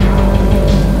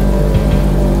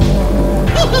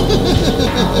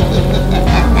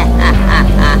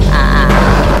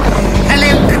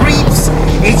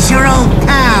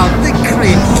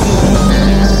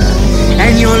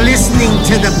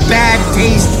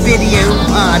video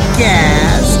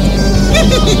podcast.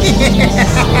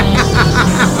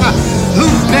 Who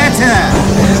better?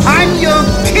 I'm your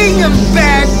king of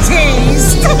bad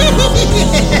taste.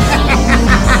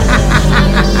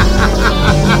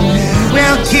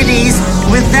 Well, kiddies,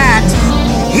 with that,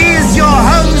 here's your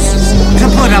host to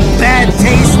put a bad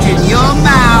taste in your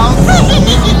mouth.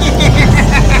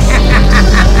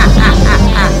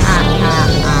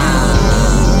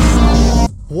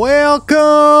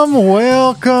 Welcome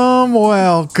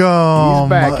He's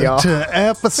back, y'all. to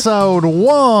episode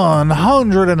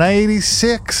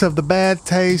 186 of the Bad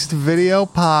Taste Video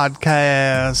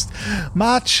Podcast.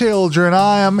 My children,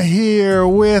 I am here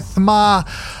with my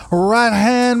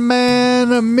right-hand man,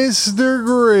 Mr.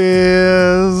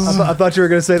 Grizz. I thought you were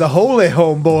going to say the holy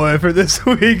homeboy for this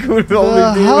week. The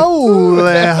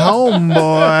holy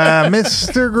homeboy,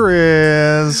 Mr.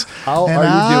 Grizz. How And are you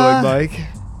I- doing, Mike?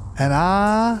 And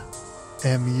I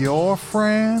am your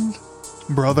friend,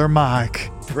 Brother Mike.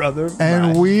 Brother And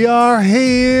Mike. we are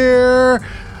here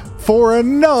for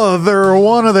another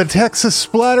one of the Texas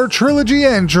Splatter Trilogy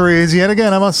entries. Yet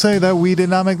again, I must say that we did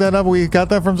not make that up. We got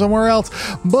that from somewhere else.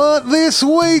 But this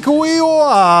week we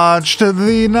watched the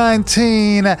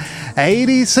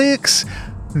 1986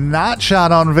 not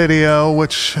shot on video,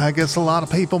 which I guess a lot of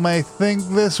people may think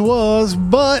this was,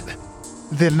 but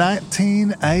the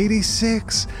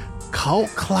 1986 cult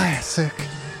classic,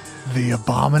 The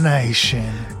Abomination.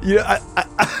 You know, I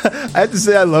have to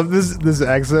say I love this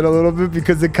accent a little bit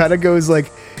because it kind of goes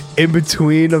like in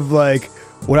between of like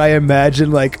what I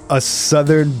imagine like a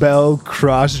Southern Belle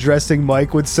cross-dressing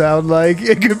Mike would sound like,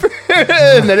 and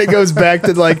then it goes back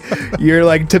to like your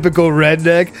like typical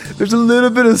redneck. There's a little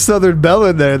bit of Southern Belle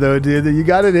in there though, dude. You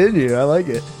got it in you. I like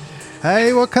it.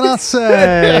 Hey, what can I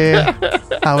say?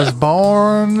 I was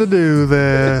born to do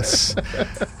this.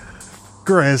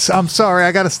 Grizz, I'm sorry,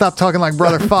 I got to stop talking like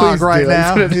Brother Fogg Please right do.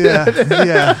 now.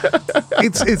 Yeah.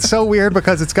 It's so weird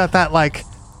because it's got that like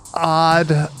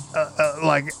odd,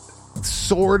 like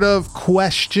sort of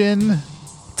question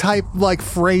type like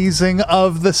phrasing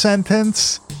of the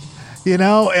sentence. You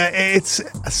know, it's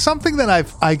something that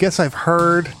I guess I've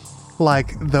heard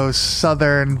like those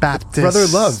Southern Baptists. Brother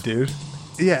Love, dude.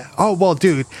 Yeah. Oh, well,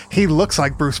 dude, he looks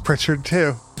like Bruce Pritchard,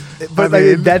 too. But I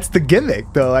mean, that's the gimmick,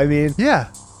 though. I mean, yeah.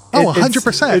 Oh,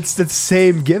 100%. It's the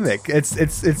same gimmick.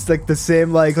 It's like the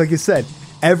same, like you said,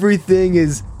 everything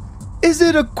is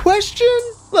it a question?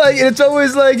 Like, it's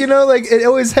always like, you know, like, it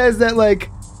always has that, like,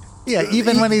 Yeah,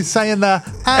 even when he's saying the,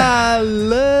 I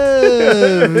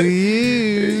love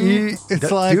you.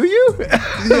 It's like, do you?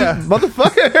 Yeah.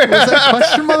 Motherfucker. Was that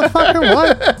question, motherfucker?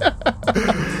 What?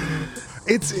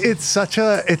 It's such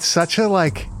a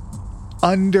like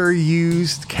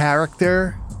underused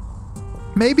character.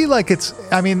 Maybe like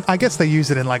I mean, I guess they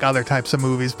use it in like other types of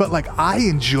movies, but like I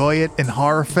enjoy it in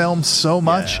horror films so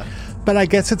much. Yeah. But I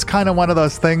guess it's kind of one of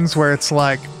those things where it's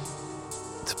like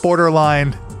it's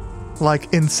borderline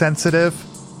like insensitive.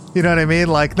 You know what I mean?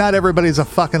 Like not everybody's a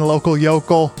fucking local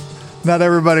yokel. Not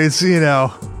everybody's, you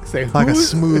know, Say, like a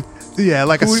smooth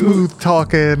smooth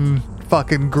talking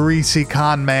fucking greasy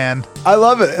con man. I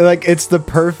love it. Like, it's the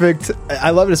perfect. I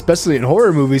love it, especially in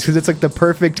horror movies, because it's like the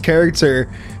perfect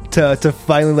character to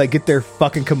finally like get their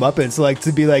fucking comeuppance. Like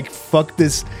to be like, fuck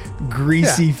this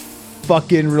greasy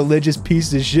fucking religious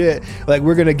piece of shit. Like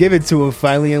we're gonna give it to him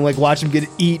finally, and like watch him get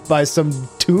eat by some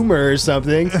tumor or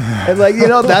something. And like, you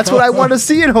know, that's what I want to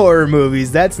see in horror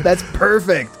movies. That's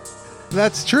perfect.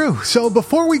 That's true. So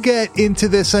before we get into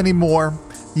this anymore,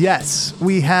 yes,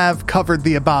 we have covered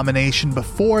The Abomination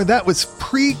before. That was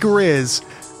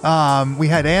pre-Grizz. We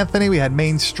had Anthony, we had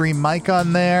Mainstream Mike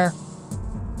on there.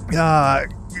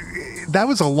 That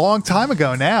was a long time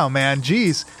ago now, man.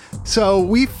 Jeez. So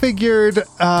we figured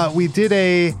we did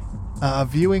a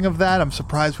viewing of that. I'm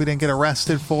surprised we didn't get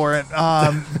arrested for it.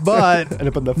 But End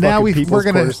up in the now fucking we're People's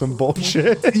Court gonna or some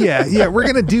bullshit. yeah, we're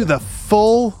gonna do the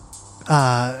full.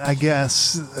 I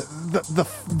guess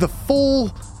the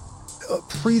full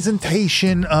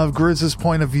presentation of Grizz's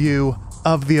point of view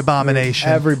of The Abomination.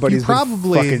 Everybody's You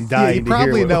probably fucking dying you to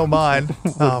probably hear know mine.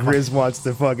 what Oh, my- Grizz wants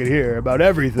to fucking hear about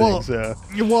everything.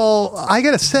 Well, I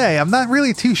gotta say, I'm not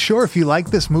really too sure if you like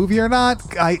this movie or not.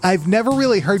 I've never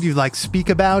really heard you like speak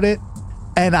about it,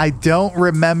 and I don't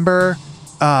remember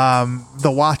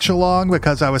the watch along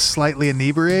because I was slightly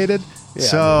inebriated. Yeah,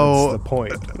 So that's the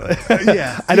point.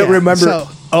 yeah, I don't yeah. remember So-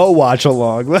 a watch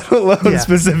along, let alone Yeah.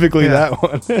 specifically Yeah. that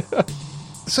one.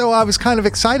 So I was kind of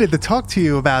excited to talk to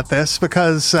you about this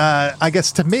because I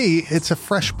guess to me, it's a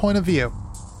fresh point of view.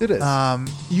 It is.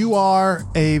 You are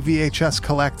a VHS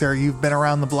collector. You've been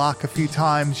around the block a few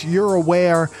times. You're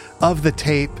aware of the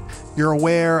tape. You're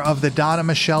aware of the Donna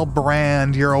Michelle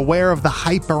brand. You're aware of the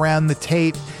hype around the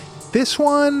tape. This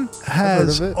one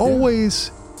has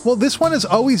this one has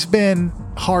always been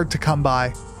hard to come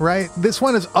by, right? This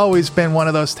one has always been one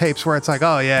of those tapes where it's like,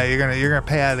 oh yeah, you're gonna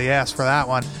pay out of the ass for that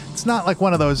one. It's not like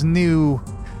one of those new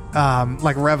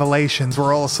like revelations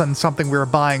where all of a sudden something we were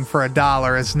buying for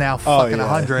 $1 is now fucking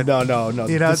 $100. No.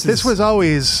 You know, this was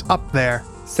always up there.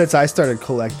 Since I started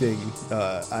collecting,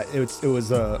 it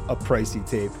was a pricey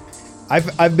tape.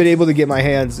 I've been able to get my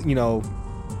hands, you know,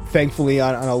 thankfully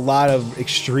on a lot of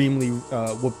extremely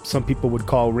what some people would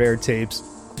call rare tapes.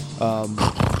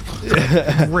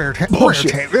 Rare tape.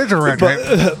 It's a rare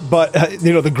tape. But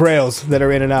you know, the grails that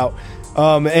are in and out.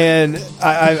 And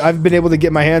I've been able to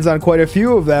get my hands on quite a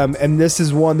few of them, and this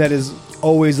is one that has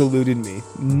always eluded me.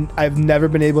 I've never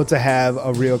been able to have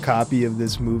a real copy of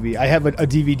this movie. I have a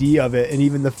DVD of it, and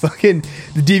even the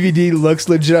DVD looks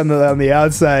legit on the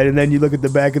outside, and then you look at the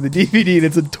back of the DVD, and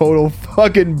it's a total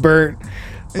fucking burnt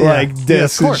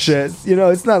disc and shit. You know,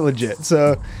 it's not legit.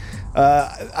 So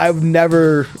I've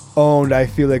never owned, I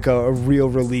feel like, a real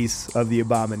release of The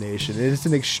Abomination. It's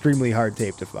an extremely hard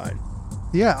tape to find.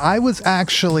 Yeah, I was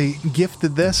actually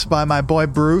gifted this by my boy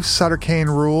Bruce, Sutter Kane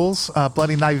Rules,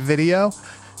 Bloody Knife Video.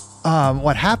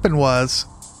 What happened was,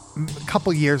 a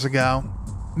couple years ago,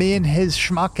 me and his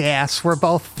schmuck ass were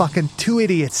both fucking two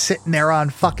idiots sitting there on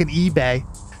fucking eBay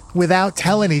without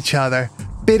telling each other,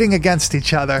 bidding against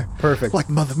each other. Perfect. Like,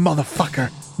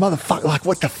 motherfucker, like,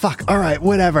 what the fuck? All right,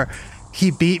 whatever.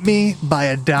 He beat me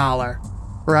by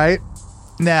 $1, right?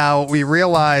 Now, we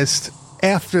realized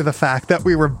after the fact that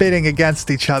we were bidding against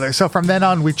each other. So from then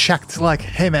on, we checked like,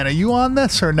 hey man, are you on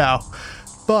this or no?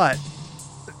 But,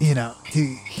 you know,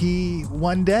 he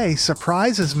one day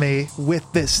surprises me with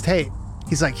this tape.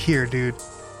 He's like, here, dude.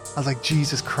 I was like,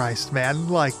 Jesus Christ, man.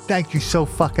 Like, thank you so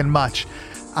fucking much.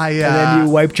 And then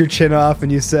you wiped your chin off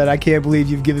and you said, I can't believe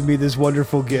you've given me this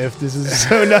wonderful gift. This is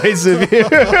so nice of you.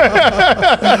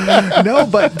 No,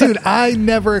 but dude, I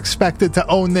never expected to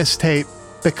own this tape.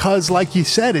 Because, like you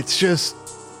said, it's just,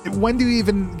 when do you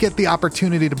even get the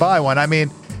opportunity to buy one? I mean,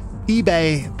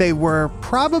 eBay, they were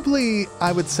probably,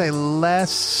 I would say,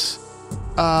 less,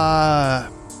 I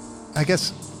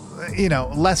guess, you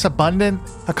know, less abundant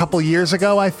a couple years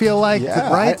ago, I feel like,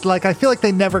 right? I feel like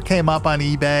they never came up on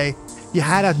eBay. You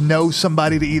had to know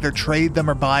somebody to either trade them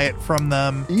or buy it from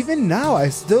them. Even now, I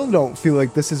still don't feel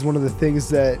like this is one of the things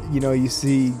that, you know, you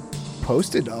see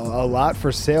posted a lot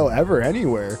for sale ever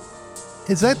anywhere.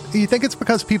 You think it's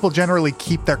because people generally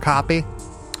keep their copy?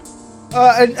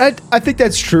 And I think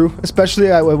that's true, especially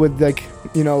with like,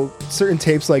 you know, certain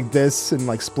tapes like this and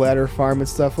like Splatter Farm and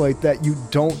stuff like that. You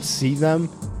don't see them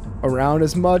around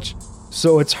as much,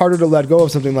 so it's harder to let go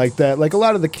of something like that. Like a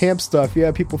lot of the camp stuff,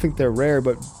 yeah, people think they're rare,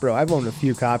 but bro, I've owned a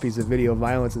few copies of Video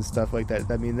Violence and stuff like that.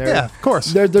 I mean, of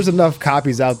course, there's enough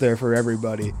copies out there for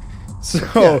everybody.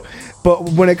 So, but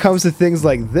when it comes to things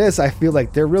like this, I feel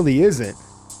like there really isn't.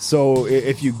 So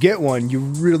if you get one, you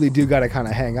really do got to kind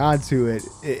of hang on to it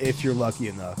if you're lucky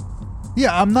enough.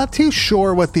 Yeah, I'm not too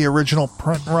sure what the original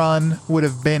print run would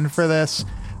have been for this.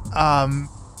 I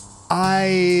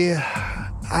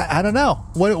don't know.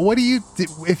 What do you,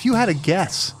 if you had a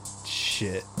guess?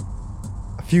 Shit.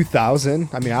 A few thousand.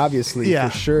 I mean, obviously, for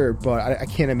sure, but I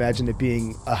can't imagine it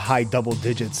being a high double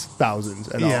digits, thousands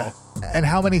at all. And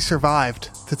how many survived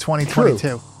to 2022?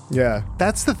 True. Yeah.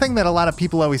 That's the thing that a lot of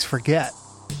people always forget.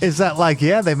 Is that like,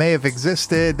 yeah, they may have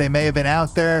existed, they may have been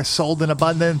out there, sold in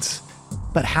abundance,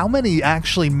 but how many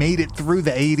actually made it through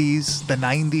the 80s, the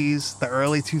 90s, the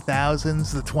early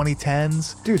 2000s, the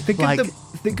 2010s? Dude,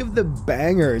 think of the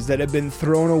bangers that have been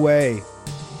thrown away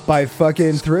by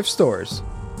fucking thrift stores.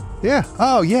 Yeah.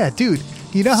 Oh, yeah, dude.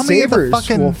 You know how many Savers of the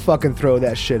fucking will fucking throw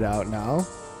that shit out now?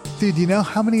 Dude, you know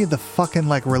how many of the fucking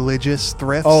like religious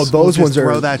thrifts? Oh, those ones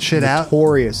throw that shit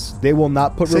notorious. They will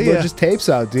not put religious tapes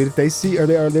out, dude. If they see, or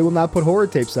they will not put horror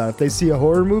tapes out. If they see a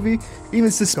horror movie, even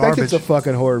suspect it's a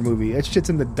fucking horror movie. That shit's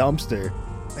in the dumpster.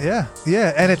 Yeah,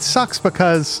 yeah, and it sucks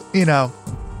because, you know,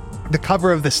 the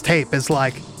cover of this tape is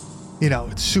like, you know,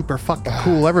 it's super fucking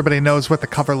cool. Everybody knows what the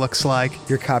cover looks like.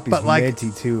 Your copy's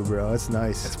minty too, bro. That's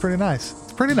nice. It's pretty nice.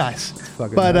 It's pretty nice. It's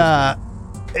fucking but nice,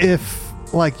 if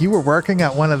like you were working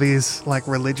at one of these like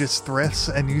religious thrifts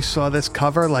and you saw this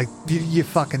cover, like you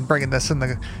fucking bringing this in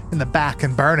the back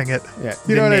and burning it. Yeah,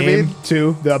 you know what I mean?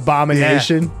 Too the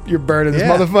Abomination. Yeah. You're burning this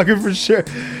motherfucker for sure.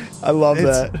 I love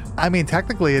that. I mean,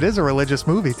 technically, it is a religious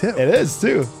movie too. It is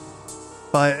too.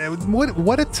 But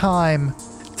what a time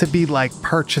to be like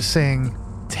purchasing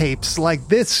tapes like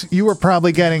this. You were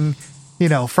probably getting, you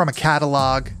know, from a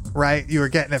catalog, right? You were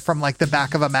getting it from like the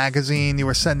back of a magazine. You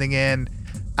were sending in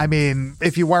I mean,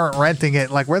 if you weren't renting it,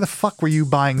 like, where the fuck were you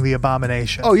buying The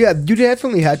Abomination? Oh yeah, you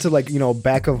definitely had to, like, you know,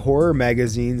 back of horror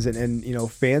magazines and you know,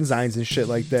 fanzines and shit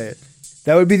like that.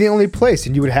 That would be the only place,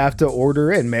 and you would have to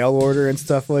order in, mail order and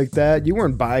stuff like that. You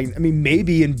weren't buying. I mean,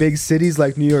 maybe in big cities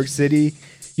like New York City,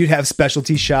 you'd have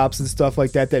specialty shops and stuff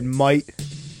like that that might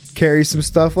carry some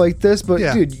stuff like this. But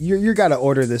dude, you got to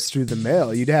order this through the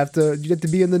mail. You'd have to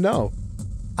be in the know.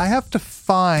 I have to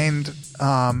find.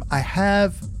 I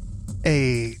have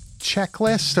a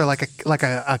checklist or like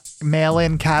a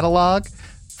mail-in catalog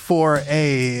for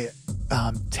a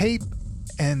tape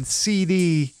and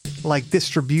CD like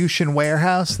distribution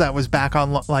warehouse that was back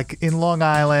on like in Long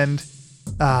Island,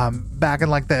 back in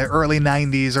like the early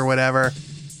 90s or whatever.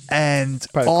 And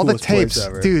Probably all the coolest place tapes,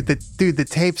 ever. the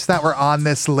tapes that were on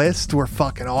this list were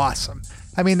fucking awesome.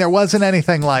 I mean, there wasn't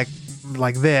anything like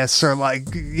this or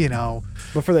like, you know,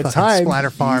 But for the fucking time, Splatter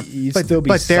Farm. you'd but still be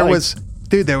there psyched. was,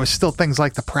 there was still things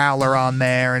like the Prowler on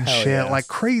there and Hell shit, yeah. like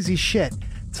crazy shit.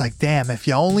 It's like, damn, if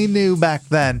you only knew back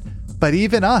then. But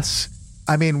even us,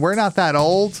 I mean, we're not that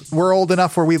old. We're old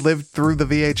enough where we lived through the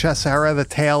VHS era, the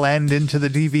tail end into the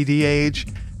DVD age.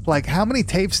 Like, how many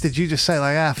tapes did you just say,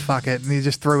 like, fuck it, and you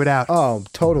just threw it out? Oh,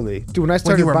 totally, dude. When I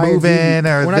started were buying moving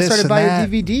or when I this started and buying that.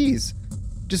 DVDs,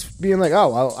 just being like, oh,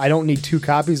 well, I don't need 2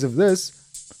 copies of this.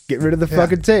 Get rid of the Yeah.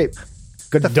 fucking tape.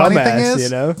 Good The dumbass, funny thing is, you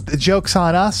know. the joke's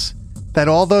on us that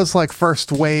all those, like,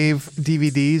 first wave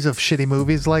DVDs of shitty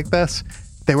movies like this,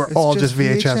 they were all just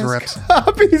VHS rips.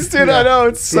 copies, dude. Yeah. I know,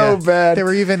 it's so Yeah. bad. They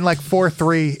were even like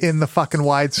 4:3 in the fucking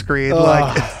widescreen.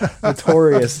 Like,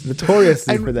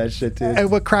 Notoriously And- for that shit, dude.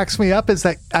 and what cracks me up is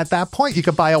that at that point you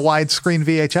could buy a widescreen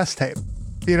VHS tape.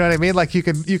 You know what I mean? Like you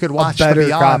could watch the better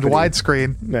Beyond copy.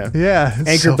 widescreen. Yeah. Yeah. it's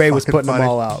Anchor so Bay was fucking putting funny. them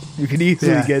all out. You could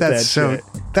easily Yeah, get that's that so shit.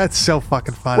 that's so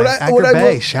fucking funny. What I Anchor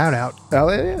Bay, will- shout out. Oh,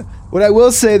 yeah. What I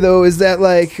will say though is that,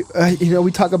 like, you know,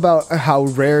 we talk about how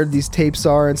rare these tapes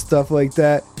are and stuff like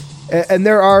that, and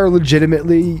there are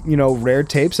legitimately, you know, rare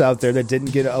tapes out there that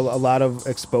didn't get a lot of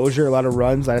exposure, a lot of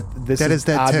runs. This Dead is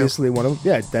Dead too. obviously one of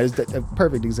them. Yeah, that is a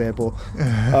perfect example.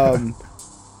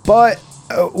 But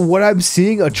what I'm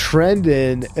seeing a trend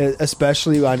in,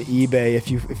 especially on eBay, if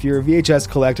you're a VHS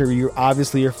collector,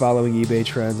 you're following eBay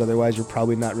trends. Otherwise, you're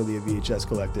probably not really a VHS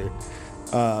collector.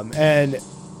 And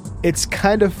it's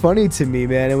kind of funny to me,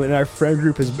 man. And when our friend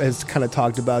group has kind of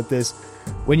talked about this,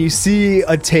 when you see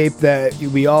a tape that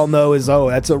we all know is, oh,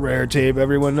 that's a rare tape,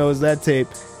 everyone knows that tape,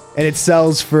 and it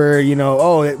sells for, you know,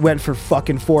 oh, it went for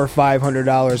fucking $400 or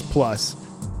 $500 plus.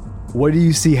 What do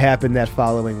you see happen that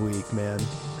following week, man?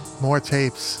 More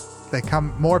tapes.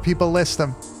 More people list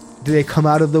them. Do they come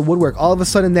out of the woodwork? All of a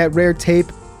sudden, that rare tape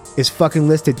is fucking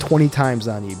listed 20 times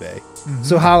on eBay. Mm-hmm.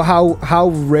 So how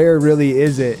rare really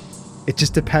is it? It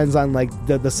just depends on, like,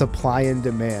 the supply and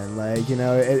demand. Like, you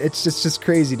know, it's just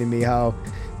crazy to me how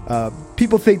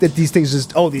people think that these things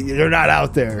just, oh, they're not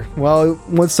out there. Well,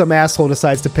 once some asshole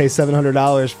decides to pay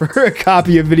 $700 for a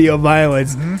copy of Video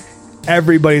Violence,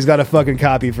 everybody's got a fucking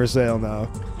copy for sale now.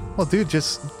 Well, dude,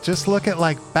 just look at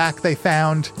like back they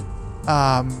found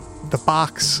the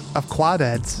box of quad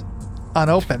heads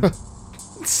unopened.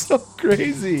 It's so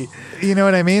crazy. You know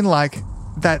what I mean? Like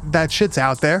that shit's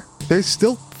out there. There's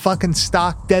still fucking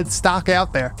dead stock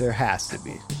out there. There has to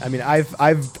be. I mean,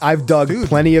 I've dug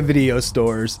plenty of video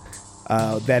stores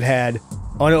that had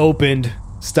unopened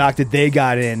stock that they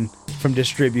got in from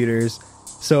distributors.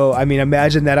 So, I mean,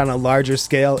 imagine that on a larger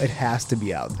scale. It has to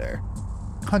be out there.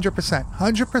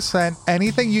 100%.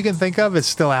 Anything you can think of is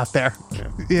still out there. Yeah.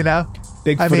 You know?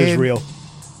 Bigfoot is real.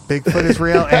 Bigfoot is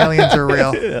real. Aliens are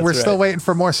real. That's We're still right. waiting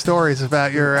for more stories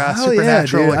about your Hell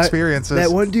supernatural yeah, dude. experiences.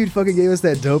 That one dude fucking gave us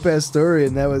that dope ass story,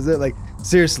 and that was it. Like,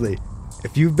 seriously,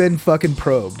 if you've been fucking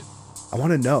probed, I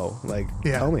want to know. Like,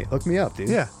 Yeah. tell me, hook me up, dude.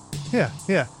 Yeah.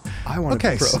 I want to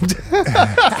Okay, be so- probed.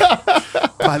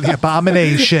 By the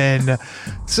Abomination.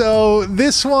 So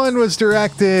this one was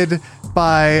directed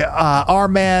by our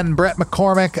man Brett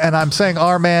McCormick, and I'm saying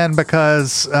our man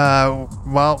because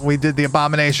well, we did the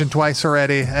Abomination twice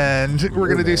already, and we're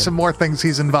gonna do some more things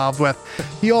he's involved with.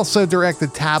 He also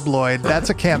directed Tabloid. That's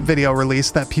a camp video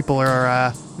release that people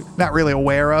are not really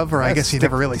aware of, or I guess you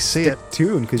never really see it.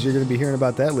 Tune, because you're going to be hearing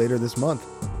about that later this month.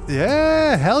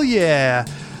 Yeah, hell yeah.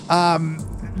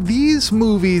 These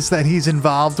movies that he's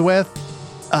involved with,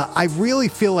 I really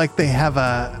feel like they have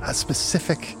a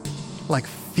specific like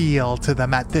feel to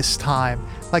them at this time.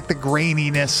 Like the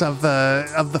graininess of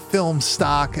the film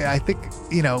stock. I think,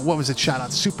 you know, what was it shot on?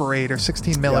 Super 8 or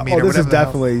 16 millimeter? Yeah. Oh, this is whatever the hell.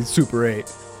 definitely Super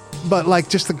 8. But like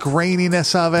just the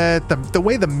graininess of it, the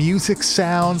way the music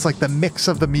sounds, like the mix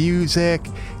of the music,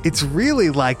 it's really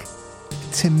like,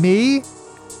 to me,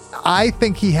 I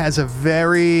think he has a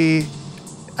very,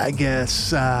 I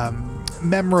guess,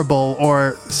 memorable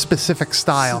or specific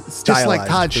style. Just like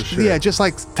Todd, for sure. yeah, just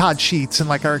like Todd Sheets and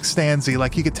like Eric Stanzi.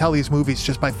 Like you could tell these movies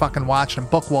just by fucking watching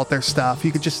them. Bookwalt their stuff.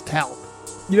 You could just tell.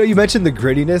 You know, you mentioned the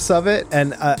grittiness of it,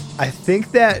 and I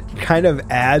think that kind of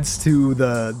adds to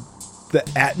the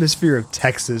atmosphere of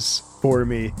Texas for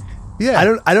me.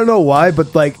 Yeah, I don't know why,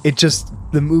 but like it just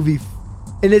the movie,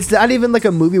 and it's not even like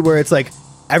a movie where it's like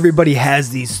everybody has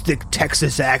these thick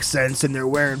Texas accents and they're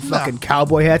wearing fucking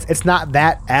cowboy hats. It's not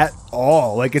that at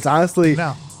all. Like it's honestly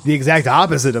No. the exact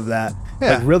opposite of that.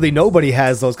 Yeah. Like really nobody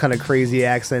has those kind of crazy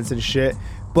accents and shit.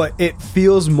 But it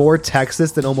feels more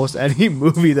Texas than almost any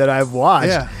movie that I've watched.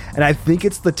 Yeah. And I think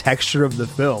it's the texture of the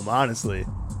film, honestly.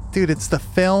 dude, it's the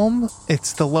film,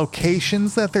 it's the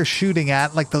locations that they're shooting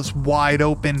at, like those wide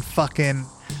open fucking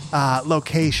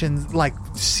locations, like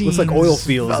scenes. Looks like oil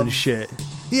fields of- and shit.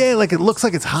 Yeah, like it looks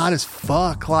like it's hot as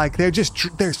fuck. Like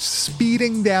they're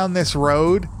speeding down this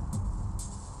road,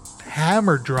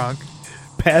 hammer drunk.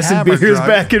 Passing Hammer beers drunk.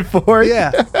 back and forth.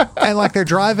 Yeah, and like they're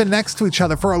driving next to each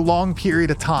other for a long period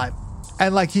of time,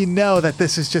 and like you know that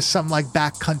this is just some like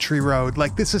backcountry road.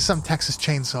 Like this is some Texas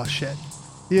Chainsaw shit.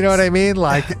 You know what I mean?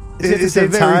 Like At the it's a same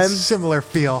very time- similar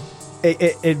feel.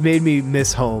 It made me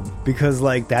miss home because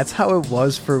like that's how it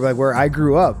was for like where I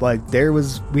grew up. Like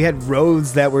we had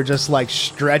roads that were just like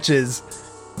stretches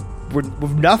with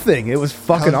nothing. It was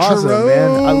fucking Country awesome, man.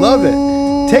 I love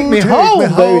it. Take me home,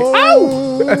 baby. Ow!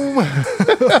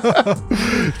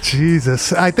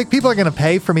 Jesus, I think people are gonna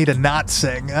pay for me to not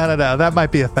sing. I don't know. That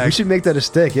might be a thing. We should make that a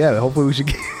stick. Yeah, hopefully we should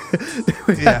get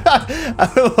Yeah.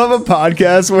 I love a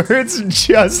podcast where it's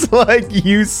just like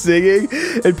you singing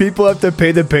and people have to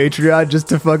pay the Patreon just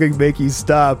to fucking make you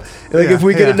stop. Like Yeah, if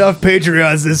we get yeah. enough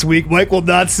Patreons this week, Mike will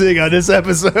not sing on this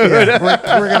episode.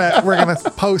 Yeah, we're gonna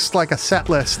post like a set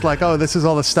list. Like, oh, this is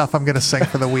all the stuff I'm gonna sing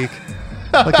for the week.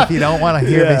 Like, if you don't want to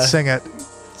hear Yeah. me sing it,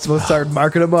 So we'll start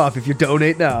marking them off if you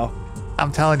donate now.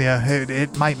 I'm telling you,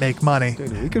 it might make money.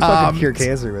 Dude, we can fucking cure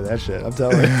cancer with that shit. I'm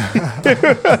telling you.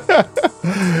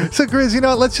 So, Grizz, you know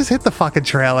what? Let's just hit the fucking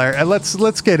trailer and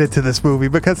let's get into this movie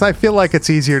because I feel like it's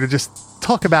easier to just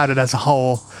talk about it as a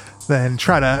whole than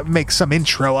try to make some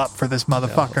intro up for this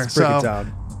motherfucker. Let's break it So,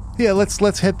 down. yeah,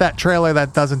 let's hit that trailer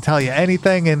that doesn't tell you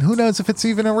anything, and who knows if it's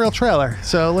even a real trailer.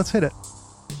 So let's hit it.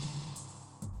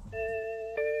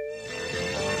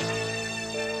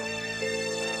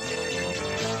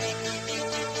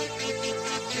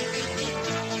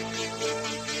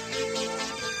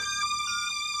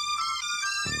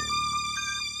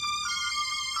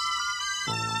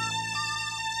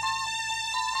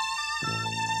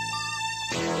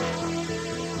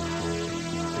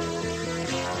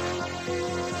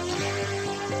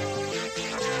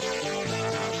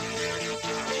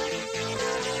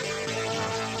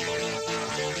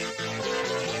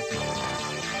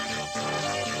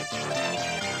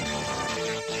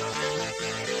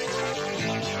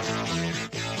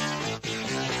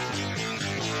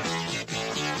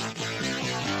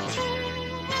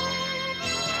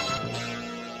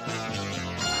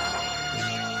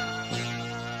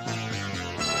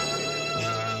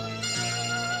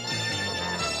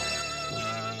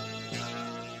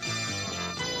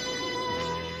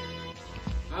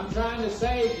 I'm trying to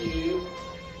save you,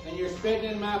 and you're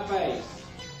spitting in my face.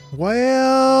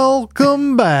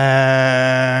 Welcome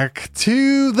back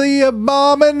to the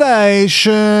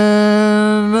abomination,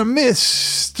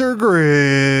 Mr.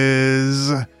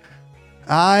 Grizz.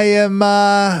 I'm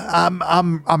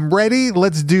ready.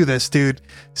 Let's do this, dude.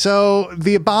 So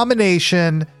the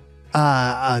abomination,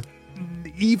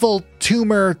 evil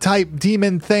tumor type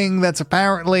demon thing that's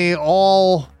apparently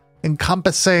all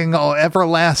encompassing, all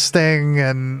everlasting,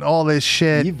 and all this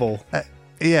shit. Evil.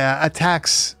 Yeah,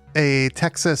 attacks a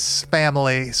Texas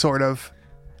family, sort of,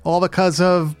 all because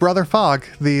of Brother Fogg,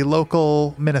 the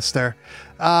local minister.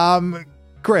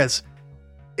 Grizz,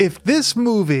 if this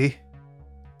movie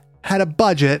had a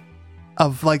budget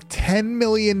of like $10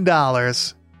 million,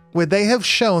 would they have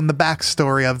shown the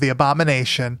backstory of the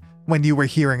abomination when you were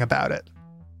hearing about it?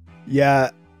 Yeah.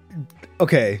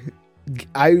 Okay.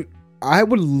 I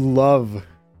would love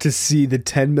to see the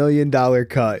 $10 million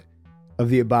cut of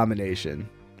the abomination.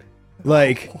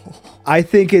 Like, I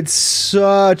think it's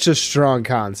such a strong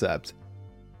concept.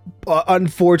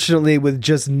 Unfortunately, with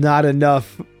just not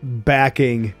enough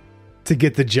backing to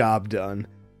get the job done.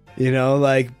 You know,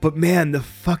 like, but man, the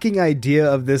fucking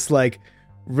idea of this, like,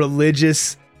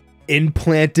 religious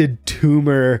implanted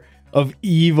tumor of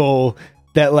evil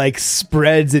that, like,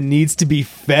 spreads and needs to be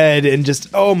fed and just,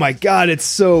 oh my God, it's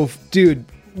so, dude,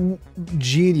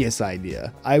 genius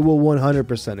idea. I will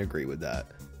 100% agree with that.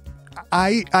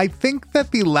 I think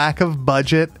that the lack of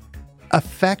budget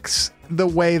affects the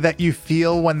way that you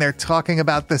feel when they're talking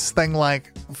about this thing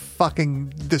like fucking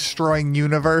destroying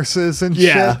universes and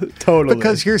Yeah, shit. totally.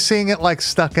 Because you're seeing it like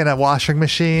stuck in a washing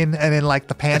machine and in like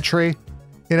the pantry.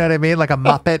 You know what I mean? Like a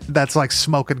Muppet that's like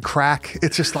smoking crack.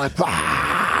 It's just like,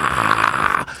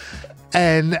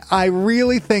 and I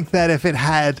really think that if it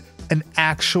had an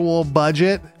actual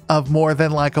budget of more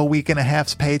than like a week and a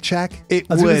half's paycheck, it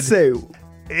I was gonna would. say,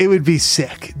 It would be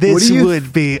sick. What This do you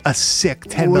would be a sick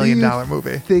 $10 million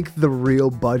movie. I think the real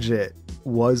budget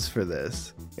was for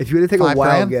this. If you had to take a $5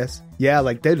 wild grand? guess, yeah,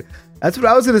 like that's what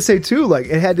I was gonna say too. Like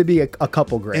it had to be a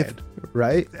couple grand,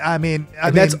 right? I mean,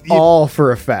 And that's all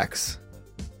for effects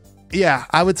Yeah,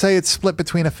 I would say it's split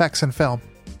between effects and film.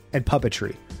 and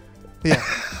puppetry. Yeah.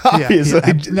 Obviously.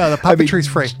 No, the I mean, puppetry's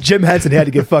free. Jim Henson had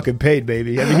to get fucking paid,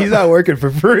 baby. I mean, he's not working for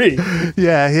free.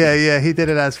 Yeah. He did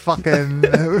it as fucking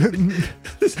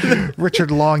Richard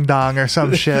Longdong or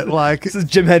some shit. Like, This is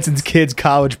Jim Henson's kid's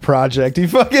college project. He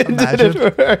fucking Imagine.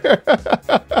 did it.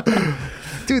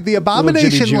 dude, the Jimmy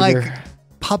abomination Jr. like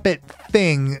puppet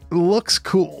thing looks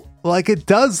cool. Like, it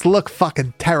does look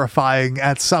fucking terrifying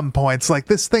at some points. Like,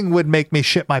 this thing would make me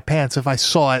shit my pants if I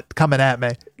saw it coming at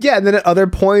me. Yeah, and then at other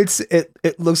points, it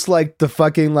looks like the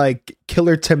fucking like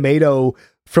Killer Tomato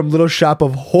from Little Shop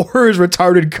of Horrors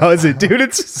retarded cousin, dude.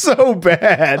 It's so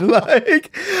bad.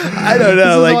 Like, I don't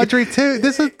know. This is Like, Audrey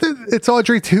 2. It's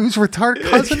Audrey 2's retarded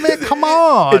cousin, man. Come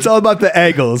on. it's all about the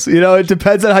angles. You know, it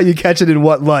depends on how you catch it in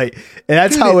what light, and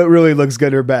that's Dude, how it really looks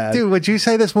good or bad. Dude, would you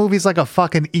say this movie's like a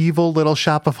fucking evil Little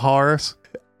Shop of Horrors?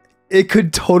 It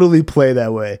could totally play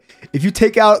that way if you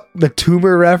take out the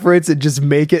tumor reference and just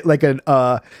make it like an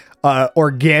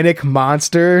organic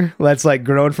monster that's like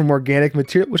grown from organic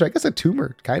material, which I guess a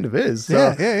tumor kind of is.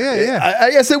 So Yeah.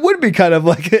 I guess it would be kind of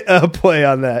like a play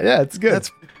on that. Yeah, it's good.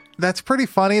 That's pretty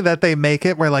funny that they make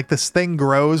it where like this thing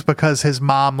grows because his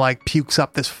mom like pukes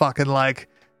up this fucking like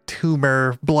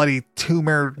bloody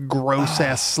tumor, gross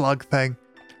ass slug thing.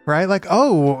 Right? Like,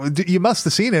 oh, you must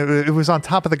have seen it. It was on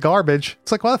top of the garbage.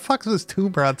 It's like, why the fuck is this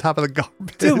tumor on top of the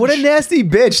garbage? Dude, what a nasty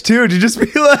bitch, too, to just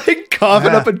be like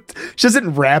coughing Yeah. up and she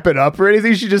doesn't wrap it up or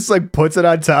anything. She just like puts it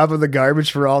on top of the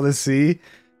garbage for all to see.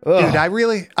 Ugh. Dude, I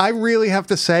really have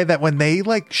to say that when they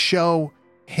like show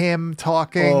him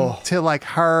talking to like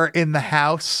her in the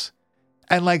house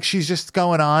and like she's just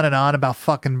going on and on about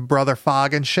fucking Brother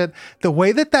Fogg and shit, the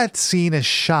way that scene is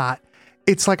shot,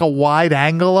 it's like a wide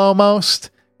angle almost.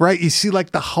 Right, you see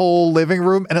like the whole living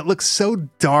room, and it looks so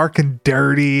dark and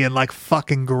dirty and like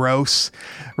fucking gross.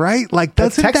 Right, like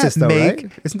That's doesn't Texas, that though, make?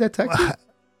 right? Isn't that Texas?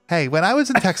 Hey, when I was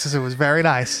in Texas, it was very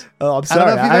nice. Oh, I'm I don't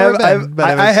know sorry. if you've ever been, but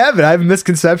it I was- haven't. I have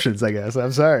misconceptions, I guess.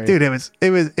 I'm sorry. Dude, it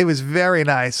was very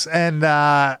nice, and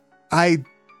I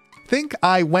think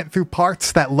I went through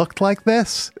parts that looked like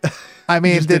this. I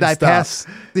mean, just did didn't I stop. pass?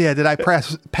 Yeah, did I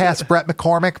pass Brett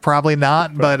McCormick? Probably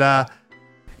not. But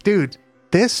dude,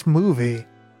 this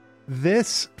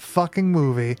fucking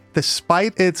movie,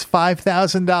 despite its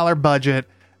 $5,000 budget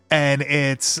and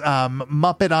its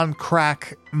Muppet on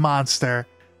crack monster,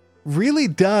 really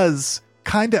does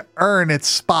kind of earn its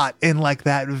spot in like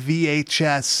that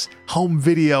VHS home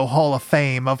video hall of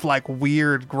fame of like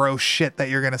weird, gross shit that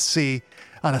you're gonna see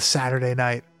on a Saturday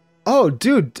night. Oh,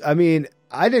 dude. I mean,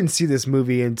 I didn't see this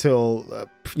movie until,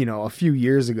 a few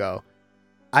years ago.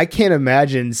 I can't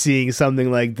imagine seeing something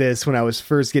like this when I was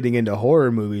first getting into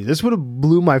horror movies. This would have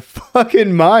blew my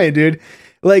fucking mind, dude.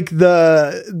 Like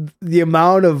the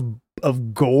amount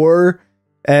of gore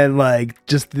and like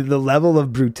just the level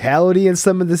of brutality in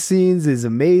some of the scenes is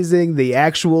amazing. The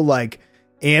actual like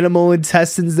animal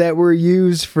intestines that were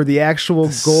used for the actual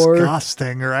gore.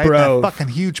 Disgusting, right? Bro. That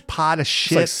fucking huge pot of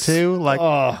shit It's like, too. Like,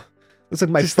 oh, looks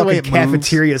like my just the way fucking it moves.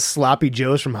 cafeteria sloppy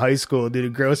joes from high school, dude.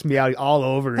 It grossed me out all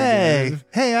over. again.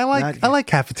 hey, I Not- like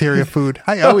cafeteria food.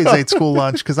 I always ate school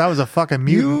lunch because I was a fucking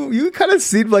mutant. You kind of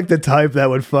seem like the type that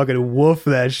would fucking woof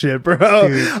that shit, bro.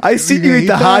 Dude, I seen you you gonna eat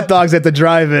the eat hot that? dogs at the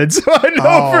drive-in, so I know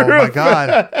Oh for my a god!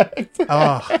 fact.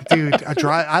 Oh, dude,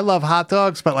 I love hot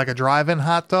dogs, but like a drive-in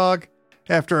hot dog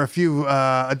after a few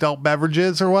adult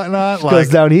beverages or whatnot. Goes Like,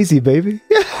 down easy, baby.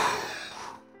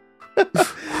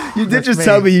 You did That's just me.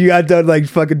 tell me you got done like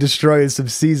fucking destroying some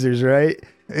Caesars, right?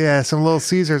 yeah, some Little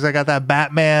Caesars. I got that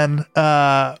Batman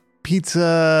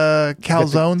pizza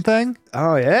calzone thing.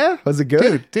 Oh yeah, was it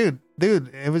good? Dude,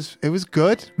 it was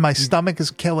good. My stomach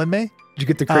is killing me. Did you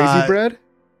get the crazy bread?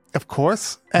 Of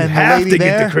course. And the have lady to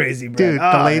get there, the crazy bread. dude,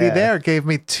 the Oh, lady yeah. there gave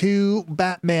me 2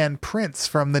 Batman prints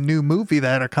from the new movie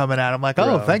that are coming out. I'm like,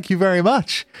 oh, Bro. thank you very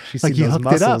much. She's Like seen you those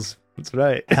hooked it up. muscles. That's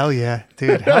right. Hell yeah,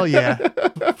 dude. Hell yeah.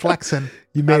 Flexing.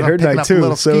 You made I'm her picking night up too,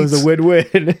 little so it was skeets. a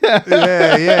win-win.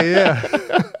 Yeah.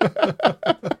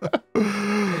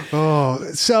 Oh,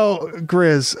 so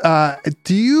Grizz,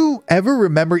 do you ever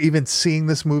remember even seeing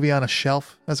this movie on a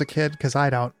shelf as a kid? Because I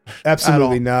don't.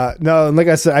 Absolutely not. No, and like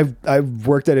I said, I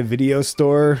worked at a video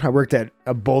store. I worked at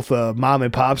both a mom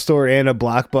and pop store and a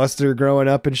Blockbuster growing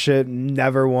up and shit.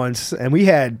 Never once. And we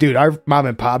had, dude, our mom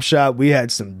and pop shop, we had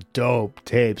some dope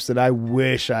tapes that I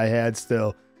wish I had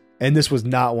still. And this was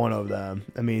not one of them.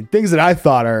 I mean, things that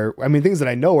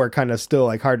I know are kind of still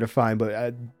like hard to find,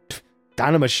 but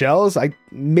Donna Michelle's,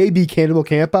 maybe Cannibal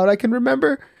Campout I can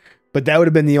remember, but that would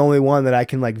have been the only one that I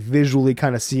can like visually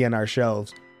kind of see on our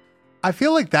shelves. I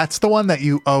feel like that's the one that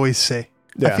you always see.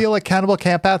 Yeah. I feel like Cannibal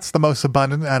Campout's the most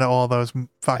abundant out of all those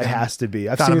fucking It has to be.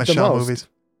 I've Donna seen it the Michelle most. movies.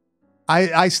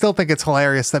 I still think it's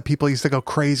hilarious that people used to go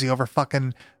crazy over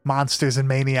fucking monsters and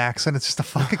maniacs, and it's just a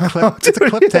fucking clip. It's a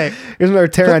clip tape. Here's another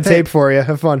tear Clip on tape. tape for you.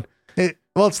 Have fun.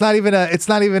 Well, it's not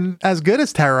even as good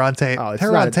as Terror on Tape. Oh, it's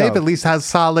Terror not, on Tape no. at least has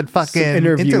solid fucking Some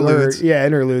interludes. Yeah,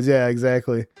 interludes. Yeah,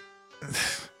 exactly.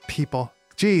 People,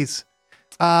 jeez,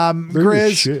 Learn your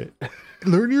Grizz, shit.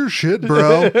 learn your shit,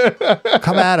 bro.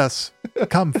 Come at us.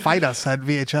 Come fight us at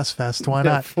VHS Fest. Why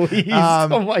not? Please.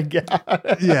 Oh my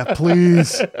god. Yeah,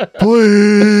 please,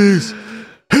 please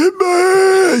hit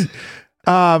me.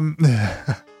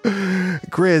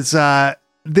 Grizz,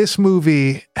 this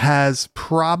movie has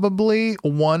probably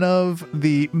one of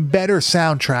the better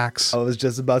soundtracks I was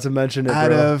just about to mention it, out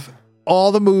bro. of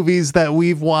all the movies that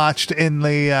we've watched in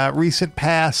the recent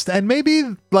past, and maybe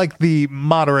like the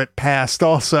moderate past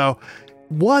also.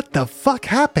 What the fuck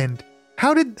happened?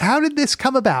 How did this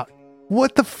come about?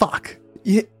 What the fuck?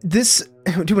 Yeah,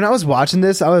 dude, when I was watching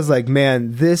this, I was like,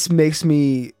 man, this makes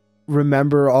me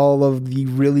remember all of the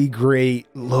really great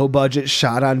low budget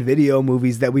shot on video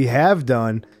movies that we have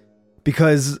done.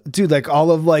 Because, dude, like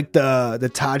all of like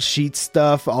the Todd Sheets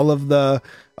stuff, all of the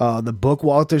Book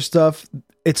Walter stuff,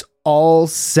 it's all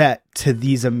set to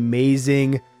these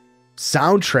amazing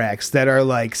soundtracks that are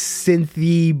like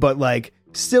synthy, but like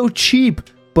still cheap,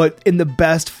 but in the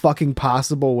best fucking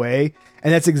possible way.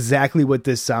 And that's exactly what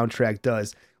this soundtrack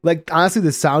does. Like, honestly, the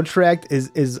soundtrack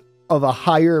is of a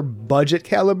higher budget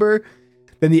caliber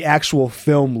than the actual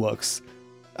film looks.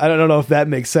 I don't know if that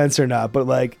makes sense or not, but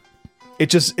like, it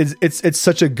just it's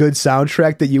such a good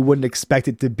soundtrack that you wouldn't expect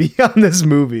it to be on this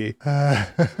movie.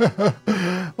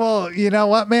 Well, you know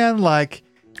what, man? Like,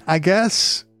 I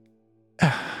guess,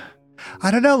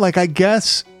 I don't know. Like, I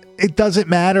guess it doesn't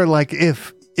matter. Like,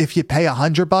 if you pay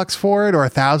 $100 for it, or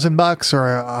 $1,000,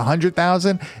 or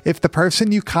 100,000, if the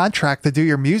person you contract to do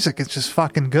your music is just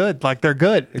fucking good, like they're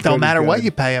good. It don't matter what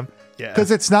you pay them. Yeah. Because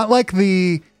it's not like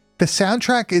the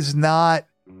soundtrack is not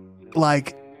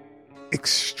like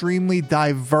extremely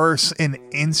diverse in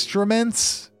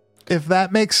instruments, if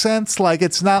that makes sense. Like,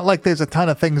 it's not like there's a ton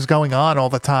of things going on all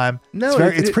the time. No,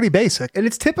 it's pretty basic. And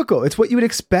it's typical. It's what you would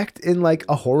expect in like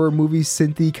a horror movie,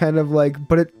 synthy kind of like,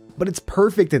 but it's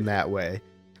perfect in that way.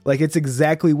 Like, it's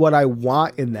exactly what I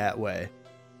want in that way.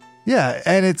 Yeah,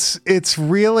 and it's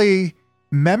really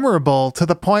memorable to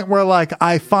the point where like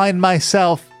I find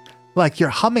myself like you're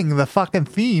humming the fucking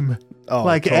theme. Oh,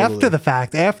 like totally. after the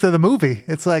fact, after the movie.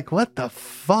 It's like, what the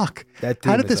fuck? That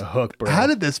theme is a hook, bro. How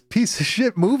did this piece of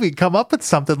shit movie come up with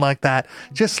something like that?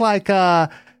 Just like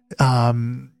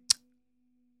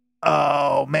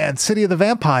oh man, City of the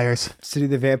Vampires. City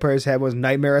of the Vampires had was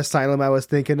Nightmare Asylum I was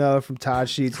thinking of from Todd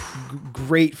Sheets.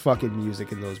 Great fucking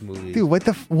music in those movies. Dude, what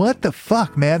the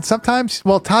fuck, man? Sometimes,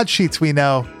 well, Todd Sheets we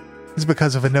know is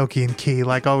because of Inoki and Key.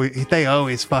 Like, they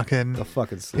always fucking, The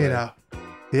fucking slay. you know.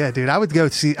 Yeah, dude, I would go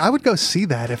see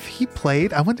that if he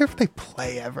played. I wonder if they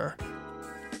play ever.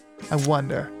 I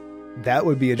wonder. That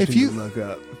would be interesting you- to look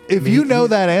up. If you know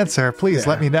that answer, please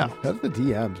let me know. That's the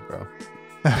DMs, bro.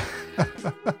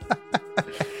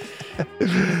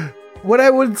 What I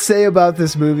would say about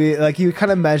this movie, like, you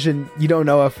kind of mentioned, you don't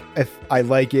know if I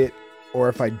like it or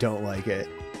if I don't like it.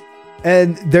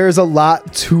 And there's a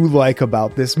lot to like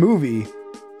about this movie.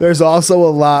 There's also a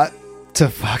lot to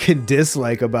fucking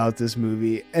dislike about this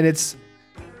movie. And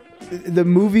the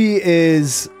movie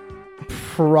is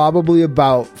probably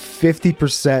about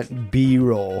 50%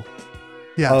 B-roll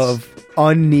Yes. of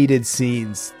unneeded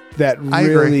scenes that I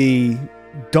agree. really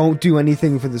don't do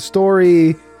anything for the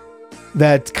story,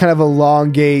 that kind of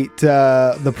elongate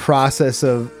the process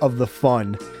of the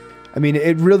fun. I mean,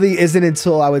 it really isn't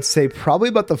until I would say probably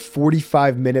about the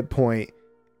 45-minute point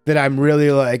that I'm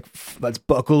really like, let's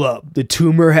buckle up. The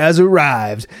tumor has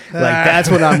arrived. Like, that's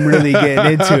when I'm really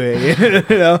getting into it.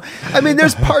 You know? I mean,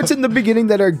 there's parts in the beginning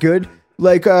that are good.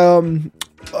 Like,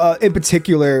 in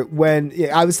particular, when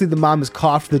obviously the mom has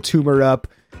coughed the tumor up,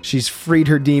 she's freed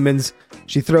her demons,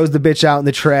 she throws the bitch out in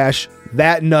the trash.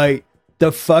 That night,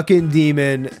 the fucking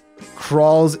demon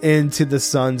crawls into the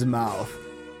son's mouth.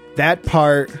 That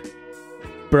part,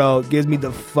 bro, gives me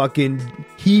the fucking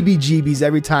heebie-jeebies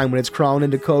every time when it's crawling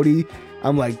into Cody.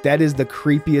 I'm like, that is the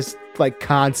creepiest like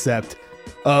concept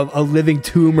of a living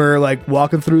tumor like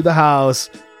walking through the house,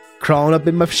 crawling up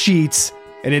in my sheets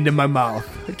and into my mouth.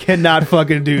 I cannot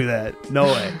fucking do that. No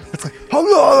way. It's like,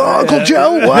 hello, Uncle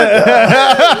Joe. What?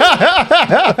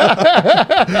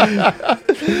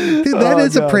 Dude, that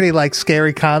is a pretty like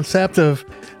scary concept of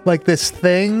like this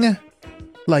thing.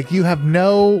 Like you have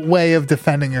no way of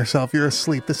defending yourself. You're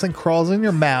asleep. This thing crawls in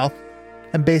your mouth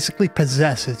and basically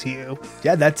possesses you.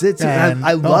 Yeah, that's it. And,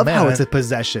 I love how man. it's a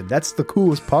possession. That's the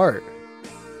coolest part.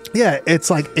 Yeah, it's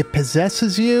like it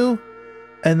possesses you,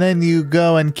 and then you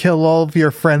go and kill all of your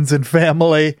friends and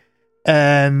family,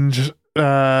 and you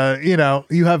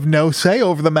have no say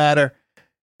over the matter.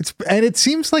 And it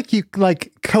seems like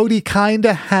Cody kind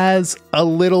of has a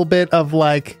little bit of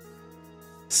like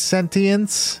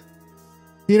sentience.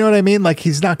 You know what I mean? Like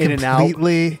he's not In and out.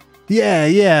 completely.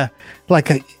 Yeah.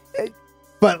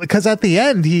 But because at the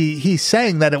end he's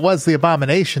saying that it was the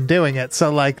abomination doing it,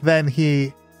 so like then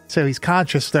he's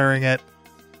conscious during it.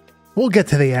 We'll get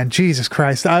to the end. Jesus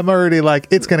Christ, I'm already like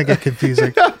it's gonna get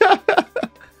confusing.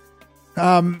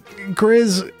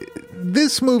 Grizz,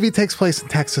 this movie takes place in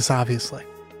Texas, obviously.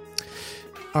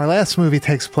 Our last movie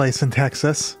takes place in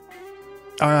Texas.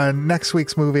 Our next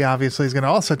week's movie obviously is going to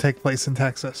also take place in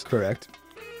Texas. Correct.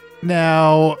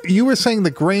 Now, you were saying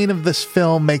the grain of this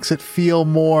film makes it feel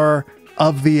more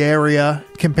of the area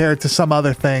compared to some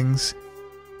other things.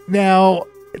 Now,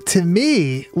 to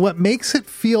me, what makes it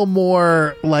feel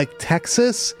more like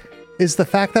Texas is the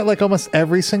fact that like almost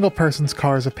every single person's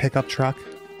car is a pickup truck,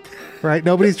 right?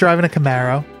 Nobody's driving a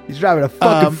Camaro. He's driving a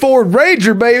fucking Ford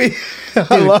Ranger, baby.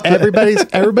 I love that.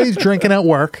 Everybody's drinking at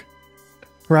work.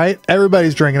 Right?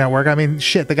 Everybody's drinking at work. I mean,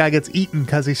 shit, the guy gets eaten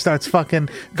because he starts fucking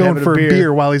going Having a for a beer.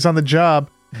 beer while he's on the job.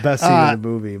 Best scene in the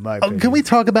movie, in my opinion. Can we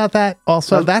talk about that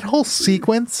also? That whole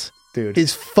sequence, Dude.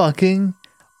 is fucking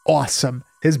awesome.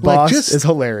 His Like, boss just- is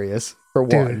hilarious, for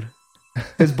Dude. one.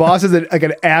 His boss is like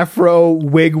an afro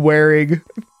wig wearing,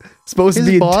 supposed to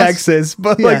His be boss- in Texas,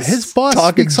 but yeah, like his boss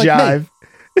talking speaks like me. jive.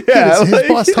 Dude, Yeah, his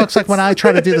boss talks like when I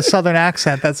try to do the southern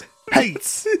accent. That's, hey,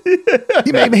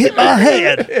 you made me hit my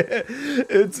head.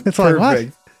 it's It's like, perfect.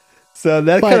 what? So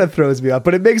that But- kind of throws me off,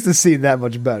 but it makes the scene that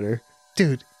much better.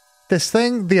 Dude, this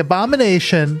thing, the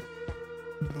abomination,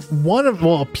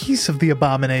 a piece of the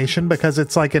abomination, because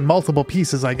it's like in multiple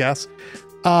pieces, I guess,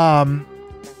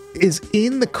 is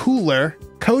in the cooler.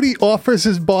 Cody offers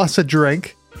his boss a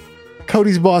drink.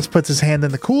 Cody's boss puts his hand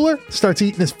in the cooler, starts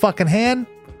eating his fucking hand.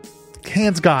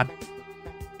 Hand's gone.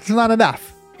 It's not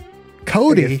enough.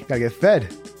 Cody, Gotta get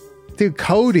fed. dude,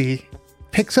 Cody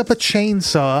picks up a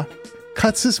chainsaw,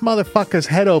 cuts this motherfucker's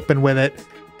head open with it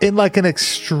in like an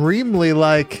extremely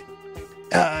like,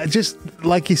 just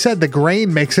like you said, the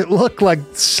grain makes it look like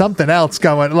something else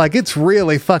going. Like it's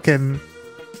really fucking,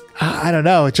 I don't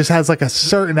know. It just has like a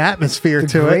certain atmosphere The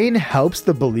to it. grain helps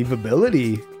the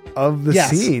believability of the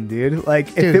Yes. scene, dude. Like,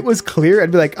 if Dude. it was clear, I'd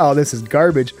be like, oh, this is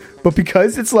garbage. But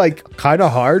because it's like kind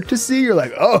of hard to see, you're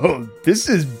like, oh, this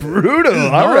is brutal.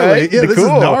 All Gnarly. right. Yeah, this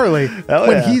cool. is gnarly. Hell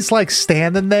When yeah. he's like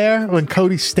standing there, when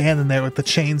Cody's standing there with the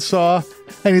chainsaw,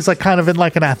 and he's like kind of in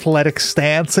like an athletic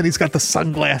stance, and he's got the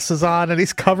sunglasses on, and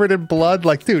he's covered in blood.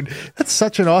 Like, dude, that's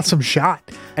such an awesome shot.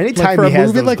 Anytime Like, for he a has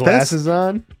movie those like this- glasses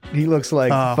on, he looks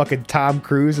like Oh. fucking Tom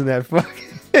Cruise in that fucking.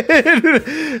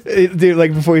 Dude,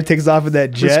 like before he takes off in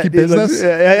that jet. Risky he looks-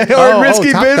 Business? or Oh,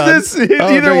 Risky Top Gun. Business. Oh,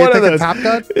 Either no, you're one of thinking those. Top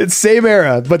Gun? It's same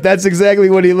era, but that's exactly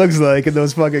what he looks like in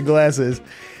those fucking glasses.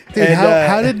 Dude,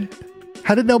 And,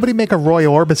 how did nobody make a Roy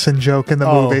Orbison joke in the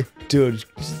movie? Dude,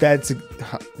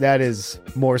 that is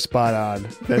more spot on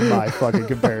than my fucking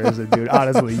comparison, dude.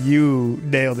 Honestly, you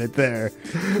nailed it there.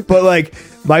 But like,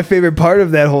 my favorite part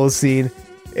of that whole scene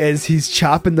is he's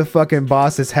chopping the fucking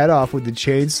boss's head off with the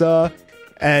chainsaw,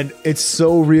 and it's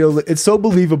so real. It's so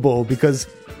believable because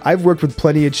I've worked with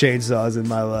plenty of chainsaws in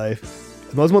my life.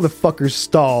 And those motherfuckers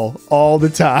stall all the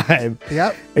time.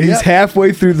 Yep. And he's Yep.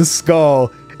 halfway through the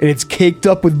skull, and it's caked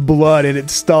up with blood, and it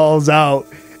stalls out,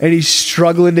 and he's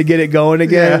struggling to get it going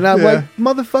again. Yeah, and I'm yeah. like,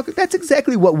 motherfucker, that's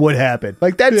exactly what would happen.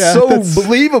 Like, that's Yeah, so that's-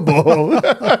 believable.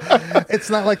 It's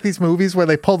not like these movies where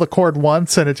they pull the cord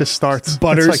once and it just starts.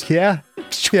 Butters. It's like, yeah.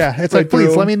 Yeah. It's Right like, please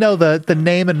through. let me know the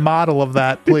name and model of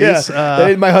that, please. Yeah, that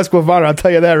ain't my Husqvarna, I'll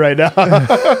tell you that right now.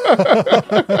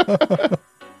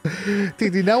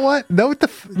 Dude, you know what? Know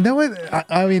what?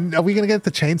 I mean, are we gonna get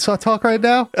the chainsaw talk right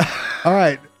now? All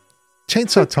right,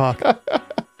 chainsaw talk.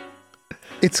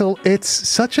 It's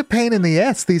such a pain in the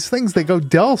ass. These things, they go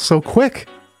dull so quick.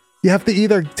 You have to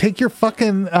either take your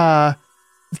fucking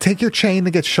take your chain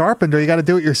to get sharpened, or you got to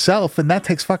do it yourself, and that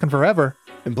takes fucking forever.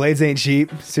 And blades ain't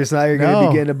cheap. So now you're going to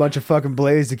be getting a bunch of fucking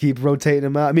blades to keep rotating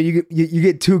them out. I mean, you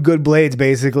get 2 good blades,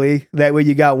 basically. That way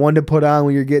you got one to put on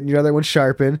when you're getting your other one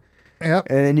sharpened. Yep.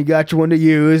 And then you got your one to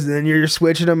use, and then you're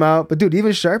switching them out. But dude,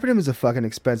 even sharpening them is a fucking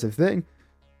expensive thing.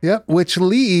 Yep. Which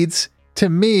leads to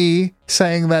me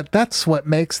saying that that's what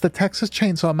makes the Texas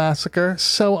Chainsaw Massacre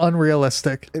so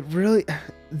unrealistic. It really...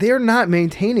 They're not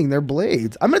maintaining their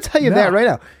blades. I'm going to tell you that right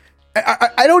now.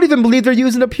 I don't even believe they're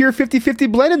using a pure 50-50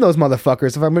 blend in those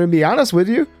motherfuckers, if I'm going to be honest with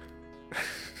you.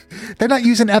 They're not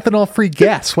using ethanol-free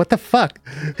gas. What the fuck?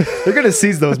 They're going to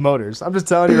seize those motors. I'm just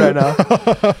telling you right now.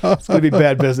 It's going to be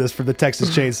bad business for the Texas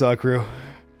Chainsaw crew.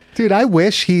 Dude, I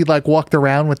wish he like walked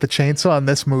around with the chainsaw in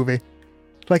this movie.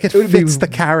 Like it fits the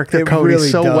character Cody really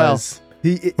so does.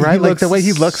 Well. He like the way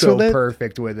he looks so with it.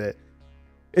 Perfect with it.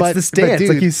 It's the stance, dude,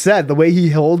 like you said, the way he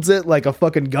holds it like a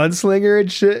fucking gunslinger and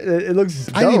shit. It looks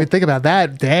dope. I didn't even think about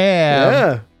that. Damn.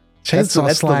 Yeah.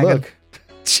 Chainsaw slanging.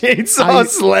 Chainsaw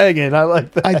slanging. I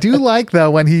like that. I do like,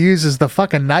 though, when he uses the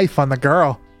fucking knife on the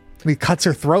girl. And he cuts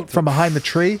her throat from behind the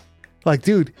tree. Like,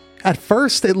 dude, at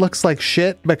first it looks like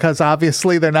shit because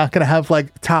obviously they're not going to have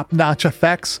like top-notch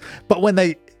effects. But when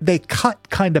they cut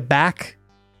kind of back,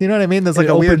 you know what I mean? There's like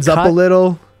a weird cut. Opens up a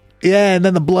little. Yeah, and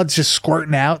then the blood's just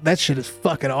squirting out. That shit is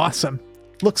fucking awesome.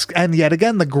 And yet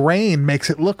again, the grain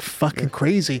makes it look fucking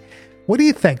crazy. What do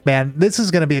you think, man? This is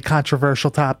going to be a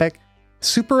controversial topic.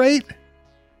 Super 8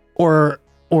 or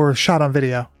shot on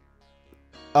video?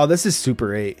 Oh, this is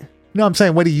Super 8. No, I'm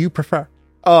saying, what do you prefer?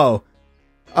 Because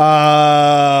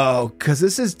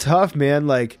this is tough, man.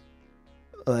 Like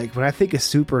when I think of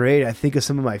Super 8, I think of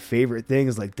some of my favorite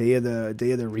things, like Day of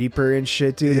the Reaper and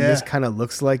shit, dude. Yeah. And this kind of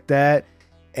looks like that.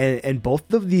 And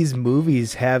both of these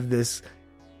movies have this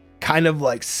kind of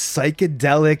like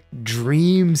psychedelic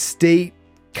dream state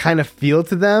kind of feel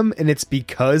to them. And it's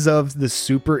because of the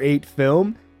Super 8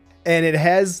 film. And it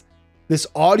has this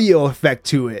audio effect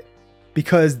to it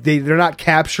because they're not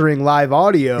capturing live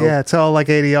audio. Yeah, it's all like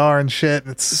ADR and shit.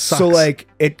 It sucks. So like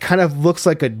it kind of looks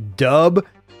like a dub,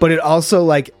 but it also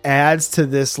like adds to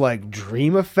this like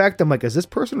dream effect. I'm like, is this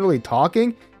person really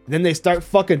talking? And then they start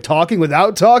fucking talking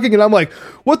without talking, and I'm like,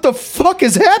 what the fuck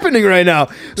is happening right now?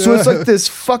 So it's like this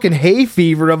fucking hay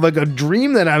fever of like a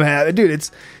dream that I'm having. Dude,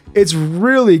 it's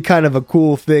really kind of a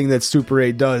cool thing that Super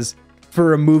 8 does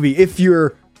for a movie if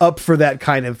you're up for that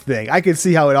kind of thing. I can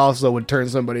see how it also would turn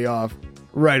somebody off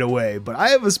right away, but I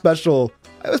have a special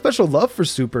love for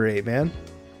Super 8, man.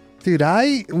 Dude,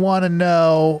 I want to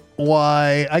know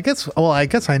why. I guess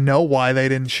I know why they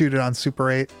didn't shoot it on Super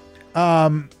 8.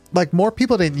 Like more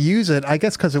people didn't use it, I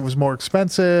guess because it was more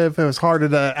expensive. It was harder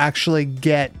to actually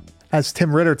get, as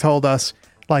Tim Ritter told us,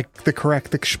 like the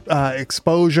correct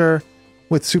exposure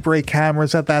with Super 8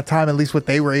 cameras at that time, at least what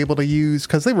they were able to use,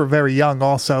 because they were very young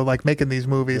also, like making these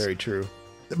movies. Very true.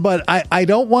 But I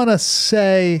don't want to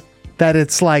say that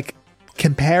it's like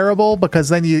comparable, because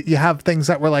then you have things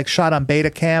that were like shot on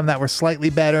Betacam that were slightly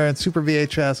better and Super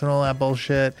VHS and all that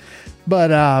bullshit.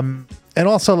 But and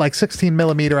also like 16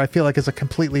 millimeter, I feel like is a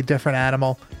completely different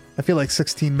animal. I feel like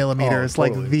 16 millimeter is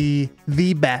totally like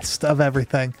the best of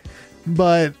everything.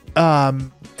 But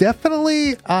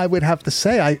definitely I would have to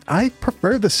say I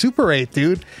prefer the Super 8,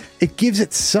 dude. It gives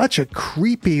it such a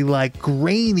creepy, like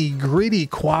grainy, gritty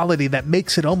quality that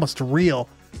makes it almost real.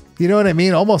 You know what I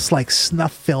mean? Almost like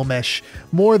snuff filmish,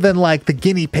 more than like the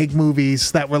guinea pig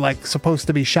movies that were like supposed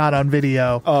to be shot on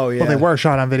video. Oh yeah, well, they were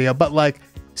shot on video, but like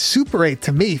Super 8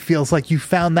 to me feels like you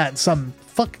found that in some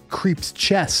fucking creep's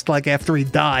chest, like after he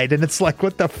died, and it's like,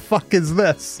 what the fuck is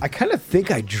this? I kind of think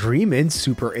I dream in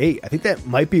Super 8. I think that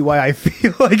might be why I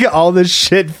feel like all this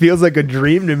shit feels like a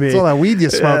dream to me. It's all that weed you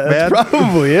smoke, man.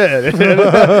 Probably it. I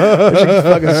should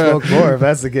fucking smoke more if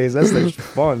that's the case. That's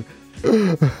fun.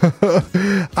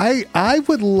 I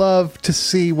would love to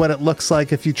see what it looks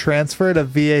like if you transferred a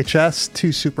VHS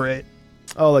to Super 8.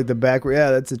 Oh, like the back.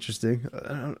 Yeah, that's interesting.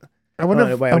 I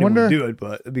wonder why anyone would do it,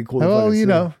 but it'd be cool. Oh, you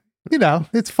know,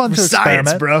 it's fun to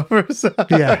science, experiment, bro.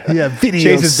 yeah, video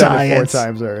Chase has science. Done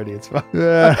it 4 times already. It's fine.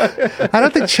 I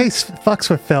don't think Chase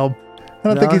fucks with film. I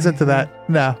don't think he's into that.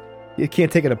 No, you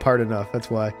can't take it apart enough.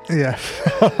 That's why. Yeah.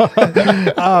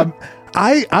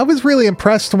 I was really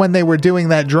impressed when they were doing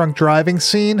that drunk driving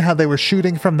scene, how they were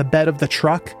shooting from the bed of the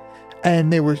truck,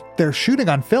 and they're shooting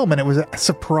on film, and it was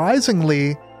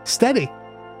surprisingly steady.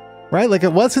 right? Like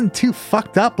it wasn't too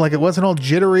fucked up. Like it wasn't all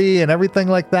jittery and everything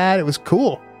like that. It was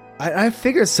cool. I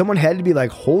figured someone had to be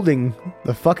like holding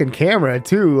the fucking camera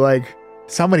too. Like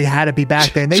Somebody had to be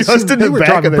back there. And just in they the were back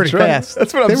driving of the pretty truck. fast.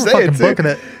 That's what I'm they were saying. fucking Too. booking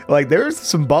it. Like there was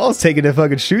some balls taken to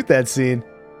fucking shoot that scene.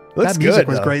 Looks That music good,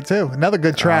 was though. great too. Another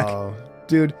good track. Oh,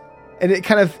 dude. And it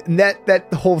kind of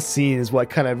that whole scene is what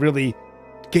kind of really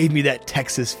gave me that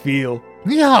Texas feel.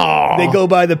 Yeah. They go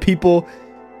by the people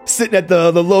sitting at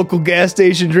the local gas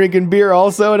station drinking beer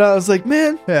also, and I was like,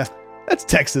 man, Yeah. that's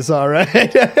Texas, all right.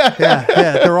 Yeah.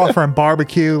 They're offering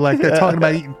barbecue. Like they're talking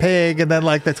about eating pig, and then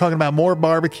like they're talking about more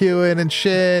barbecuing and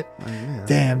shit.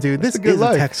 Damn, dude, this a good is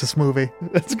life. a Texas movie.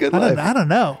 That's a good I life. don't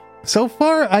know. So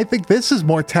far, I think this is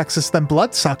more Texas than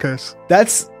Bloodsuckers.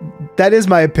 That is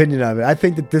my opinion of it. I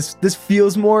think that this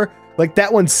feels more like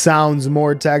that one sounds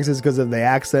more Texas because of the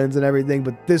accents and everything,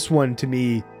 but this one to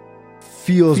me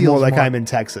feels more like I'm in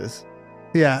Texas.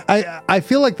 Yeah, I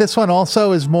feel like this one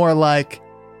also is more like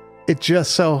it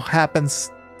just so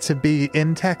happens to be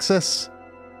in Texas.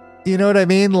 You know what I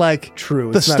mean? Like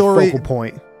True. the It's not story. focal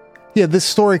point. Yeah, this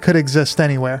story could exist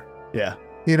anywhere. Yeah.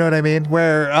 You know what I mean?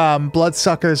 Where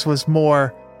Bloodsuckers was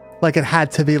more like it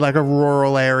had to be like a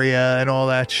rural area and all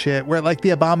that shit. Where like the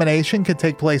Abomination could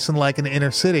take place in like an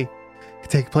inner city, it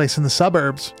could take place in the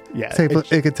suburbs. Yeah.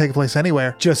 It could take place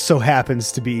anywhere. Just so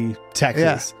happens to be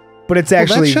Texas. Yeah. But it's Well,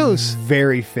 that actually shows-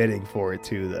 very fitting for it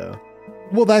too, though.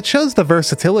 Well, that shows the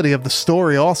versatility of the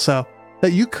story also.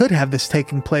 That you could have this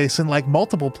taking place in like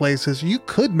multiple places. You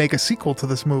could make a sequel to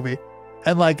this movie,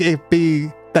 and like it be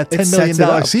that It $10 sets it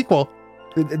million up. sequel.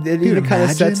 It even kind of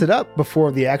imagine? sets it up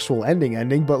before the actual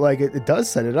ending, but like it does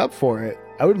set it up for it.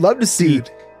 I would love to see Dude.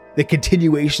 the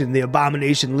continuation. The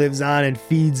Abomination lives on and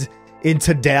feeds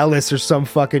into Dallas or some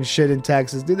fucking shit in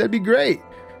Texas. Dude, that'd be great.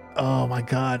 Oh my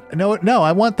god. No,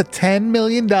 I want the $10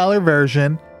 million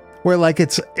version where like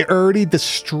it's already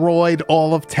destroyed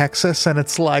all of Texas and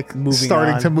it's like Moving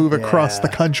starting on. to move across Yeah. the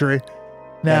country.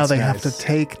 Now That's they have nice. to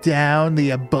take down the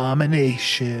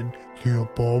Abomination. The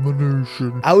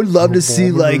Abomination. I would love to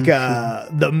see like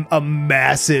Abomination. a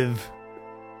massive,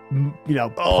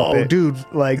 Oh, puppet. dude.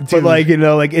 Like, but Dude. like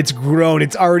like it's grown.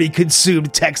 It's already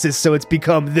consumed Texas, so it's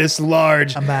become this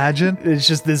large. Imagine. It's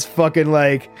just this fucking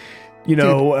like,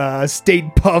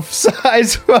 state puff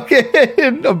size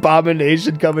fucking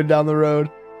abomination coming down the road.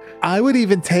 I would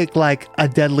even take like a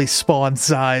Deadly Spawn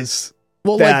size.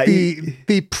 Well, Yeah, like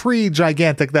the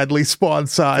pre-gigantic Deadly Spawn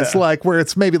size, Yeah. like where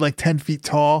it's maybe like 10 feet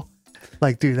tall.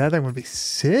 Like, dude, that thing would be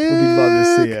sick. We'd love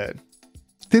to see it.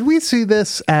 Did we see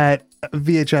this at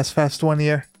VHS Fest one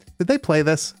year? Did they play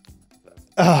this?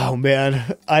 Oh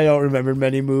man, I don't remember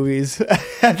many movies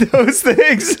at those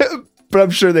things, but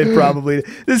I'm sure they probably.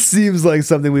 This seems like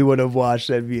something we would have watched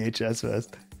at VHS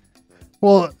Fest.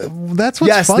 Well, that's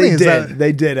what's Yes, funny they is did. that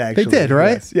They did actually. did,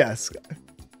 right? Yes.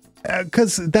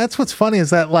 because that's what's funny is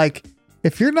that like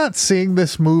if you're not seeing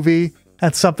this movie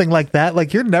at something like that,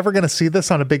 like you're never gonna see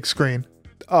this on a big screen.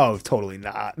 Oh, totally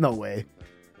not. No way.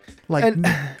 Like, And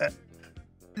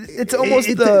it's almost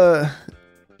it- the.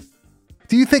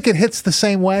 do you think it hits the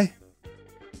same way?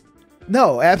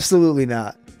 No, absolutely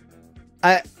not.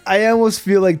 I almost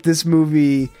feel like this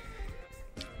movie.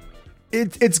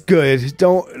 It's good.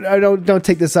 Don't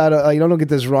take this out of like don't get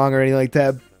this wrong or anything like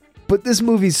that. But this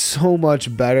movie's so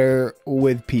much better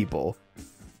with people.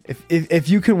 If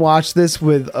you can watch this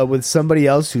with somebody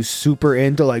else who's super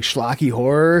into like schlocky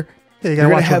horror, Yeah, you gotta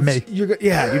watch have with me. you're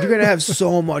gonna have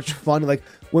so much fun. Like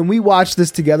when we watched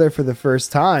this together for the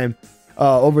first time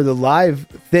over the live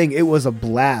thing, it was a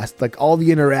blast. Like all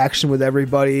the interaction with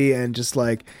everybody and just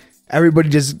like everybody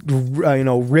just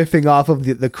riffing off of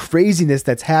the craziness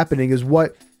that's happening is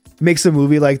what makes a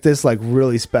movie like this like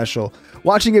really special.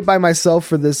 Watching it by myself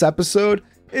for this episode,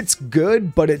 it's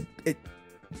good, but it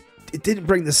didn't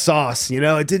bring the sauce,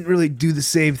 it didn't really do the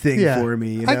same thing for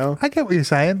me, I get what you're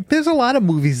saying. There's a lot of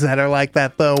movies that are like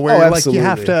that though, Oh, where like you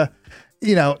have absolutely.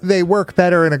 to, they work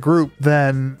better in a group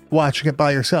than watching it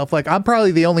by yourself. Like I'm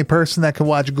probably the only person that can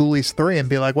watch Ghoulies 3 and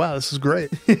be like, wow, this is great.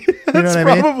 You know what I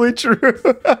mean? Probably true.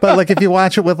 But like if you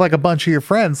watch it with like a bunch of your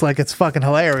friends, like it's fucking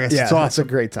hilarious. Yeah, It's it's awesome. a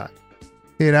great time.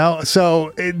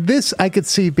 So this I could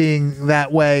see being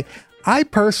that way. I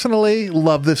personally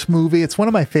love this movie. It's one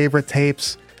of my favorite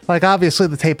tapes. Like obviously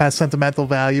the tape has sentimental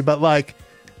value, but like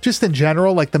just in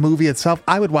general, like the movie itself,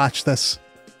 I would watch this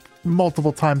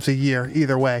multiple times a year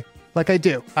either way. Like I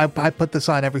do. I put this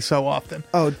on every so often.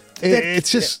 Oh, It's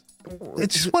just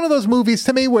one of those movies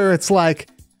to me where it's like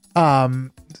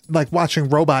watching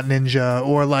Robot Ninja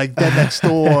or like Dead Next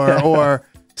Door or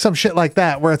some shit like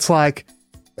that, where it's like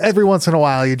every once in a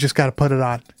while you just got to put it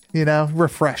on,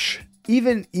 refresh.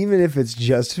 even if it's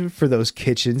just for those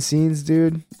kitchen scenes,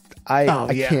 dude, I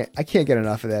can't get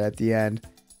enough of that at the end.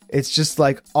 It's just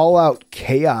like all out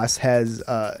chaos has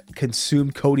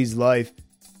consumed Cody's life,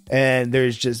 and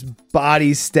there's just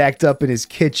bodies stacked up in his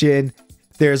kitchen.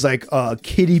 There's like a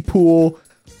kiddie pool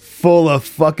full of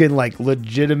fucking like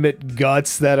legitimate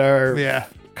guts that are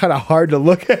kind of hard to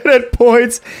look at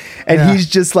points, and he's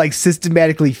just like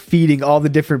systematically feeding all the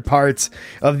different parts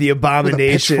of the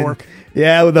abomination. With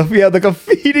a pitchfork. Like a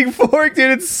feeding fork,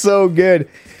 dude. It's so good.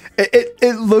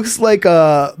 It looks like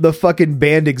the fucking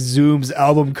band Exhum's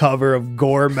album cover of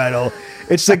gore metal.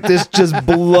 It's like this just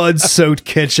blood-soaked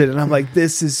kitchen, and I'm like,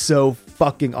 this is so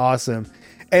fucking awesome.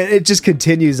 And it just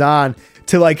continues on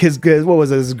to like his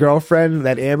girlfriend,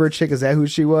 that Amber chick. Is that who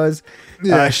she was?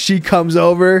 Yeah. She comes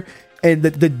over, and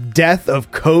the death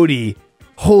of Cody.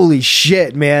 Holy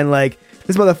shit, man! Like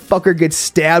this motherfucker gets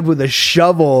stabbed with a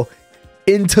shovel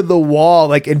into the wall,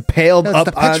 like impaled No,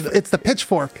 it's the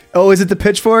pitchfork. Oh, is it the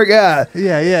pitchfork? Yeah.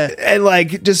 Yeah. And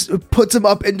like just puts him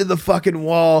up into the fucking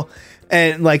wall,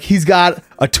 and like he's got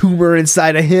a tumor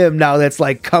inside of him now that's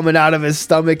like coming out of his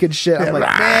stomach and shit. I'm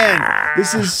like, man,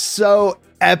 this is so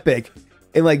epic.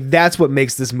 And like that's what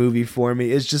makes this movie for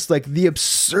me. It's just like the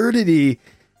absurdity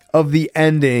of the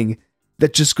ending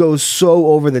that just goes so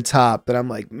over the top that I'm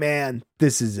like, man,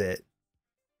 this is it.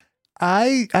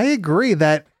 I agree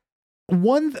that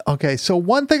one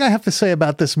thing I have to say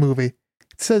about this movie,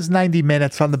 it says 90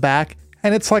 minutes on the back,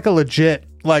 and it's like a legit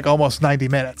like almost 90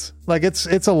 minutes. Like it's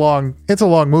a long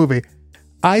movie.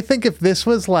 I think if this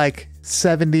was like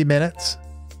 70 minutes,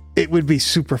 it would be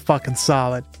super fucking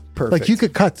solid. Perfect. Like you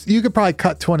could probably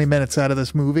cut 20 minutes out of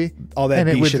this movie. All that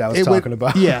shit I was talking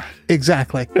about. Yeah,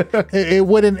 exactly. it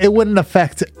wouldn't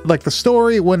affect like the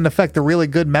story. It wouldn't affect the really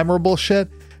good, memorable shit.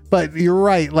 But you're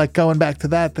right. Like going back to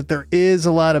that there is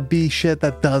a lot of B shit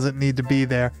that doesn't need to be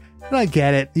there. And I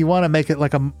get it. You want to make it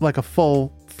like a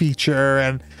full feature,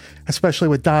 and especially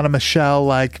with Donna Michelle,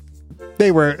 like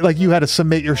they were like you had to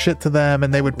submit your shit to them,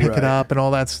 and they would pick it up and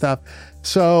all that stuff.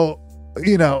 So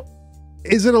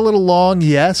is it a little long?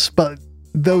 Yes, but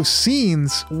those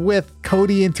scenes with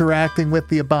Cody interacting with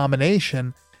the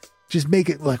abomination just make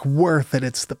it like worth it.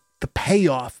 It's the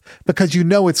payoff because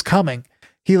it's coming.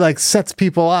 He like sets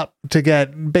people up to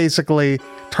get basically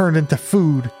turned into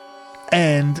food,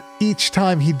 and each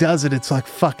time he does it, it's like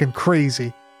fucking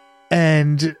crazy.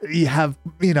 And you have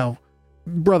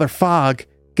Brother Fogg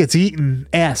gets eaten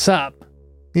ass up.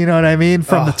 You know what I mean?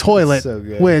 From the toilet, so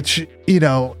good. which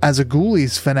as a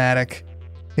Ghoulies fanatic,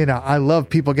 I love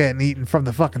people getting eaten from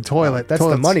the fucking toilet. That's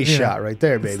the money shot right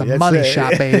there, baby. That's the money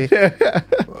shot, baby.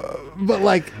 But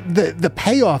like the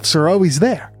payoffs are always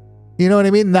there. You know what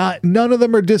I mean? None of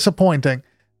them are disappointing.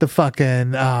 The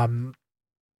fucking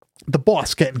the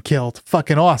boss getting killed,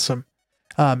 fucking awesome.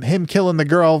 Him killing the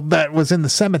girl that was in the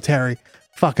cemetery,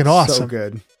 fucking awesome. So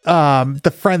good.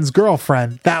 The friend's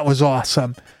girlfriend, that was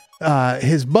awesome.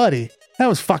 His buddy, that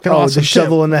was fucking awesome. The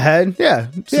shovel in the head,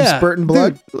 some spurting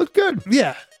blood, dude, looked good.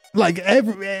 Yeah, like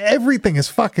everything is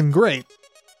fucking great.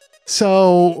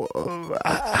 So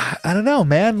I don't know,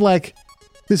 man. Like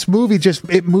this movie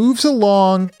it moves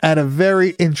along at a very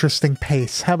interesting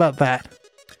pace. How about that?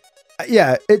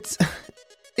 Yeah, it's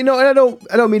and I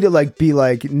don't mean to like be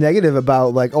like negative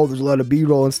about like there's a lot of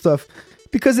B-roll and stuff,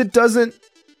 because it doesn't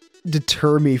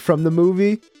deter me from the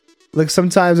movie. Like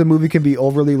sometimes a movie can be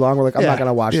overly long. We're like, I'm not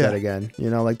gonna watch that again.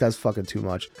 Like that's fucking too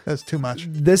much. That's too much.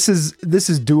 This is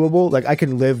doable. Like I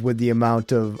can live with the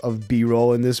amount of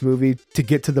B-roll in this movie to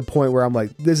get to the point where I'm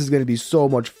like, this is gonna be so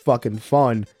much fucking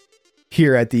fun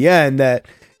here at the end that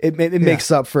it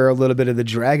makes up for a little bit of the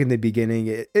drag in the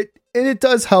beginning. It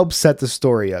does help set the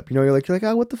story up. You're like,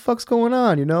 oh, what the fuck's going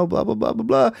on? Blah blah blah blah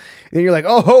blah. And you're like,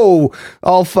 oh,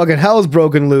 all fucking hell's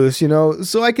broken loose.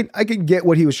 So I can get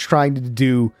what he was trying to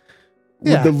do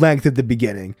with the length at the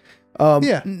beginning.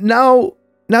 Now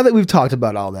that we've talked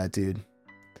about all that, dude,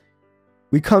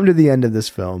 we come to the end of this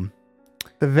film.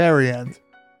 The very end.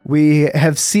 We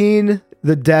have seen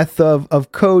the death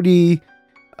of Cody.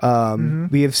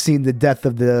 We have seen the death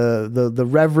of the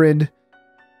Reverend.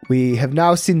 We have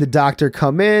now seen the doctor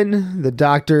come in. The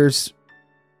doctor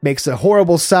makes a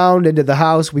horrible sound into the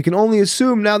house. We can only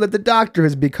assume now that the doctor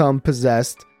has become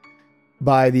possessed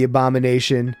by the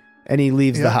abomination, and he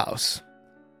leaves the house.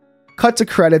 Cut to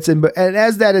credits, and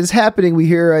as that is happening, we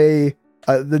hear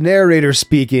the narrator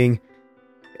speaking,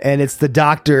 and it's the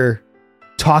doctor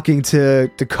talking to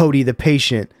Cody, the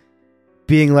patient,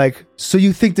 being like, so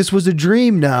you think this was a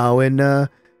dream now, and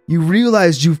you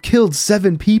realized you've killed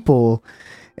 7 people,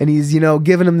 and he's,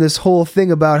 giving him this whole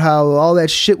thing about how all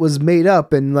that shit was made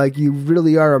up, and like you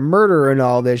really are a murderer and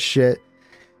all this shit.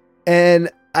 And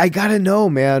I gotta know,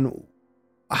 man,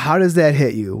 how does that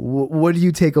hit you? What do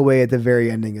you take away at the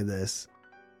very ending of this?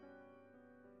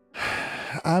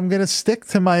 I'm going to stick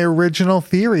to my original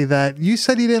theory that you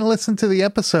said you didn't listen to the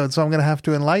episode, so I'm going to have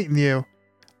to enlighten you.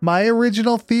 My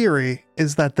original theory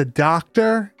is that the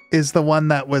doctor is the one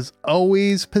that was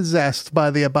always possessed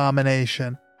by the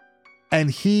abomination. And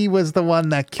he was the one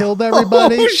that killed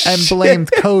everybody and blamed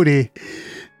Cody.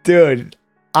 Dude,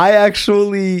 I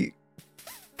actually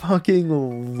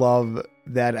fucking love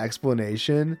that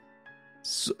explanation.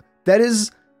 So, that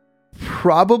is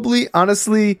probably,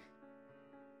 honestly,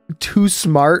 too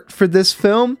smart for this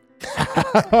film.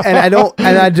 and I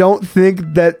don't think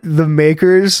that the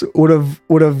makers would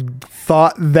have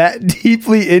thought that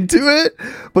deeply into it,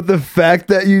 but the fact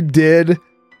that you did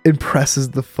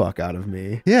impresses the fuck out of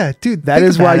me. Yeah, dude. That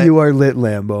is why you are lit,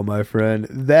 Lambo, my friend.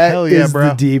 That is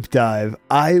the deep dive.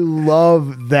 I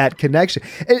love that connection.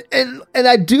 And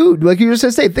I do, like you were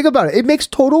just saying, think about it. It makes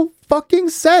total fucking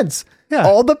sense. Yeah.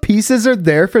 All the pieces are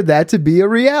there for that to be a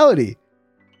reality.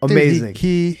 Amazing.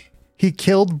 Dude, he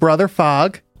killed Brother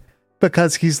Fogg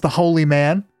because he's the holy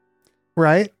man,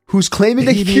 right? Who's claiming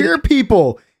to cure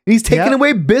people. And he's taking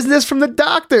away business from the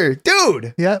doctor.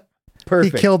 Dude. Yep.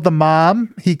 Perfect. He killed the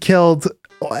mom. He killed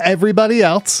everybody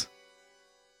else,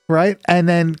 right? And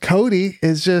then Cody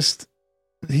is just,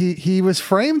 he was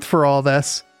framed for all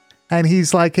this. And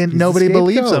he's like, and nobody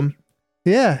believes him.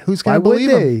 Yeah. Who's going to believe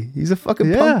him? He's a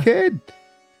fucking punk kid.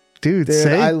 Dude,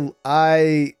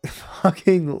 I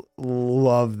fucking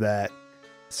love that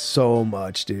so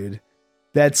much, dude.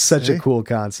 That's such a cool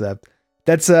concept.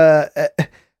 That's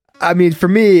I mean, for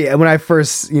me, when I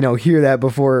first, hear that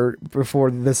before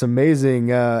this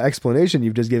amazing explanation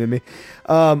you've just given me,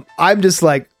 I'm just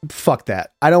like, fuck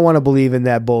that. I don't want to believe in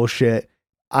that bullshit.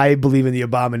 I believe in the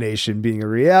abomination being a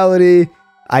reality.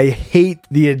 I hate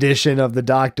the addition of the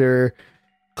doctor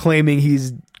claiming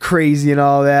he's crazy and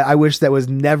all that. I wish that was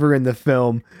never in the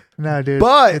film. No, dude,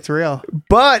 but it's real.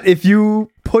 But if you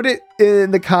put it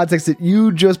in the context that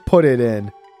you just put it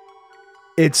in,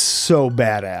 it's so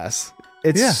badass.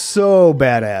 It's so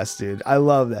badass, dude. I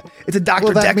love that. It's a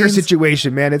Dr. Decker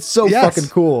situation, man. It's so fucking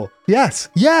cool. Yes,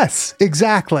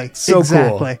 exactly. So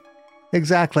cool.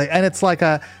 Exactly. And it's like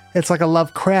a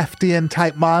Lovecraftian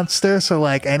type monster, so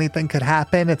like anything could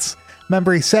happen.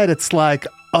 Remember he said it's like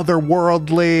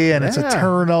otherworldly and it's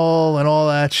eternal and all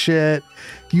that shit.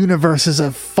 Universes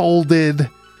have folded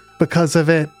because of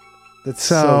it. That's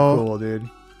so cool, dude.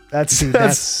 That's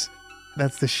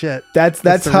the shit.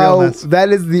 That's how realness. That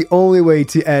is the only way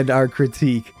to end our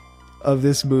critique of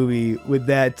this movie, with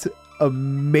that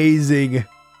amazing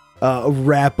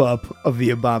wrap up of the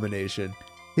abomination.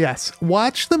 Yes.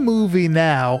 Watch the movie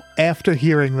now after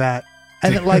hearing that,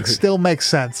 and it still makes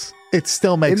sense. It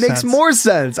still makes sense. It makes more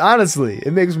sense, honestly.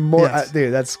 It makes more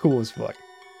dude, that's cool as fuck.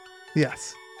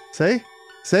 Yes. See?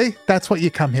 That's what you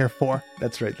come here for.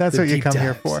 That's right. That's what you come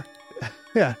here for.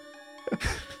 Yeah.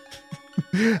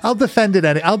 I'll defend it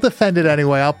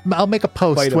anyway. I'll make a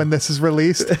post when this is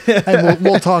released, and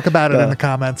we'll talk about it in the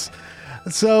comments.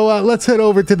 So let's head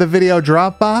over to the video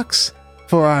Dropbox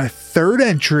for our third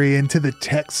entry into the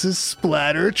Texas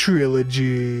Splatter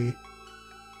Trilogy.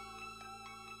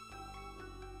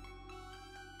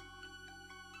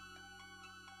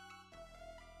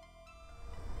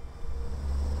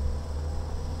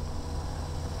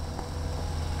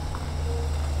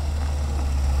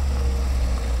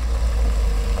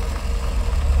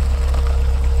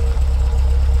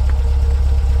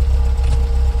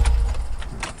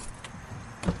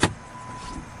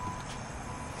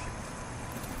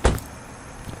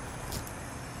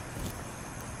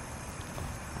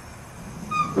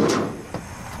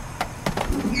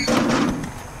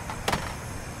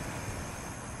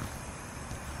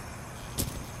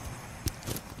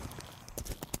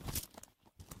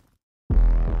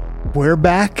 We're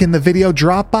back in the video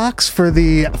Dropbox for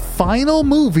the final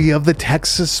movie of the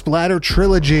Texas Splatter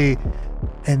Trilogy,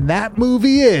 and that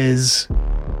movie is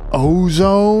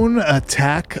Ozone: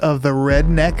 Attack of the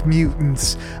Redneck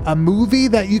Mutants, a movie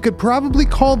that you could probably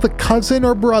call the cousin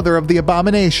or brother of The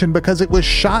Abomination because it was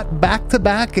shot back to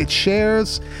back. It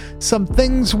shares some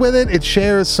things with it. It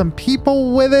shares some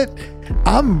people with it.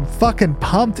 I'm fucking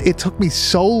pumped. It took me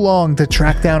so long to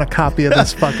track down a copy of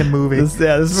this fucking movie. This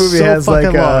movie so has like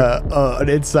an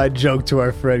inside joke to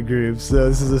our friend group. So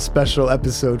this is a special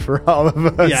episode for all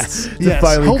of us to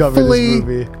finally cover this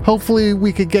movie. Hopefully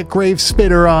we could get Grave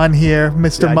Spitter on here,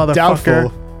 Mr.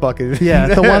 Motherfucker. Fucking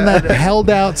the one that held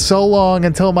out so long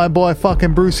until my boy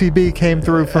fucking Brucey B came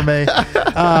through for me.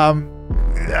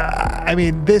 I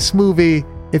mean, this movie,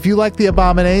 if you like The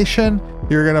Abomination,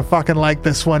 you're gonna fucking like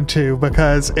this one too,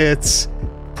 because it's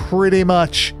pretty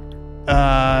much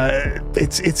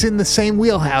it's in the same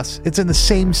wheelhouse. It's in the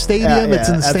same stadium. It's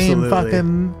in the same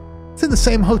fucking. It's in the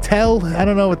same hotel. I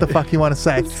don't know what the fuck you want to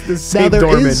say. It's the same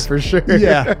doorman for sure.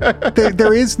 Yeah,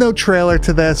 there is no trailer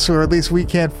to this, or at least we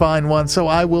can't find one. So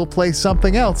I will play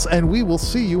something else, and we will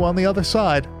see you on the other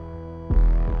side.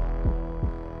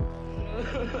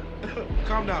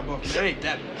 Calm down, Buck. It ain't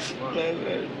that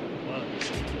bad.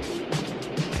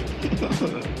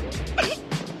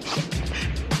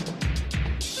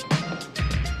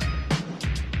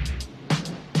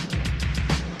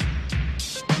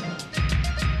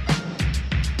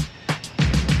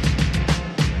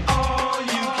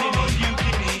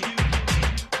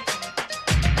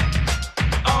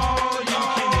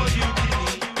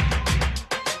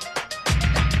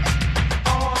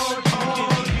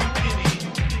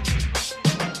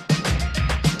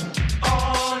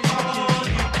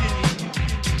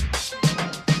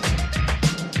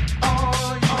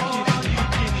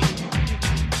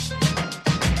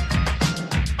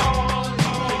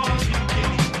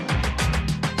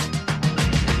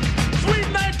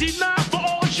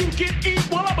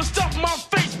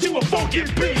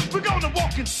 We're gonna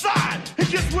walk inside and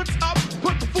guess what's up?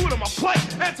 Put the food on my plate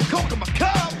and some coke in my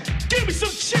cup. Give me some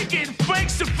chicken,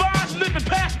 fakes and fries, living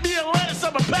past me and lettuce,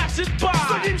 I'm a passing by.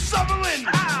 So keep shoveling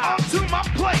onto my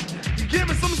plate. You give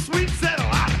me some sweets and a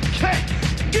lot of cake.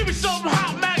 Give me some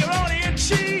hot macaroni and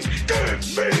cheese.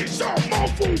 Give me some more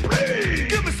food, please.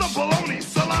 Give me some bologna,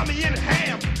 salami and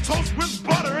ham, toast with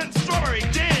butter and strawberry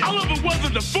jam. I love it whether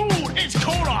the food is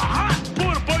cold or hot.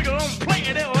 Put a burger on the plate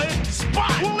and it'll hit the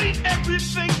spot. We'll eat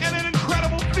everything in an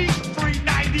incredible feat.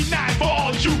 $3.99 for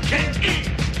all you can eat.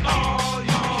 All you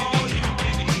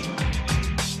can eat.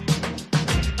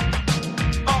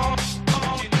 All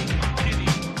you can eat.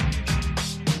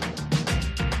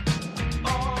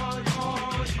 All you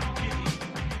can eat.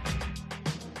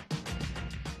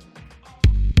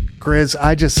 Grizz,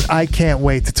 I can't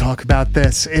wait to talk about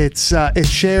this. It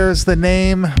shares the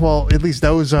name, well, at least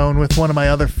Ozone, with one of my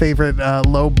other favorite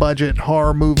low budget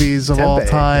horror movies of all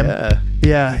time.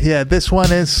 Yeah. This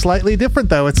one is slightly different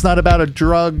though. It's not about a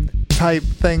drug type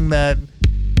thing that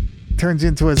turns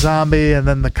into a zombie and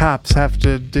then the cops have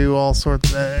to do all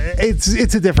sorts.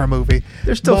 It's a different movie.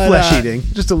 They're still flesh eating,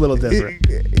 just a little different.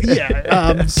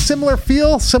 Similar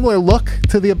feel, similar look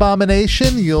to The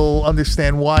Abomination. You'll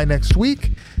understand why next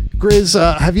week.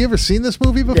 Grizz, have you ever seen this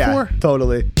movie before? Yeah,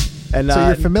 totally. And so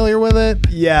you're familiar with it?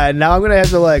 Yeah, and now I'm gonna have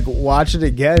to like watch it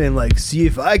again and like see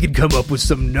if I can come up with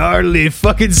some gnarly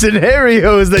fucking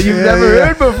scenarios that you've never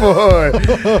heard before.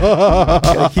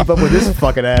 Gotta keep up with this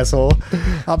fucking asshole.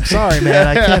 I'm sorry, man.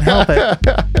 I can't help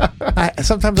it.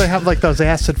 Sometimes I have like those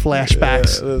acid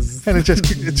flashbacks, and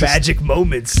it's magic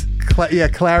moments.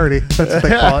 Clarity. That's what they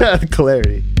call it.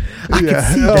 Clarity. I can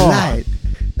see the light.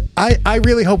 I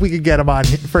really hope we could get him on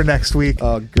for next week.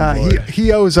 Oh, good boy.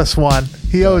 He owes us one.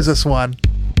 He owes us one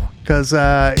because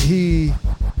he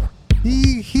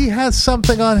has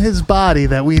something on his body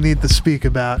that we need to speak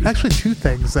about. Actually, two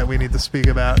things that we need to speak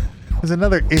about. There's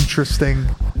another interesting.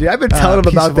 Dude, I've been telling him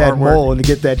about that mole and to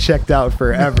get that checked out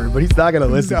forever, but he's not going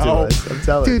to listen to us. I'm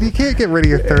telling you. Dude, you can't get rid of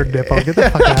your third nipple. Get the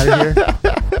fuck out of here.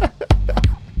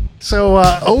 So,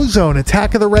 Ozone,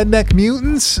 Attack of the Redneck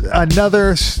Mutants,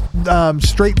 another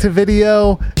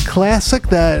straight-to-video classic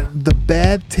that the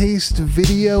Bad Taste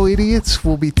Video idiots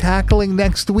will be tackling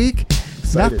next week.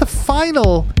 Excited.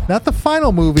 Not the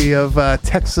final movie of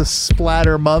Texas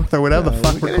Splatter Month or whatever the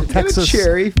fuck we're called. Texas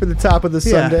cherry for the top of the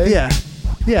Sunday. Yeah.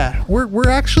 We're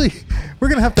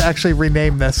gonna have to actually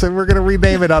rename this, and we're gonna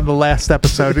rename it on the last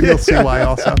episode, and you'll see why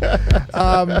also.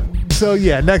 So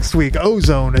yeah, next week,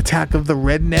 Ozone, Attack of the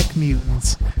Redneck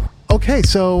Mutants. Okay,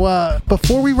 so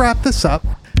before we wrap this up,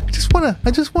 I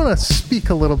just wanna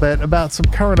speak a little bit about some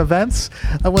current events.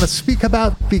 I want to speak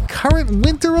about the current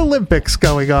Winter Olympics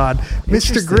going on.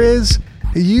 Mr. Grizz,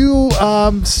 you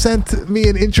sent me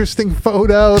an interesting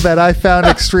photo that I found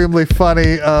extremely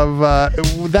funny.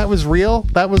 That was real?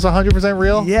 That was 100%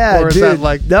 real? Yeah, or is dude. that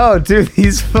like No, dude.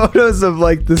 These photos of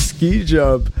like the ski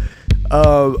jump,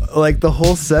 like the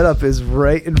whole setup is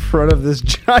right in front of this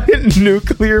giant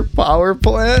nuclear power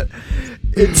plant.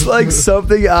 It's like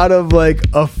something out of like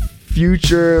a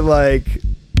future like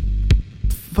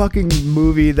fucking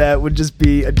movie that would just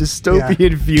be a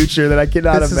dystopian future that I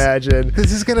cannot imagine.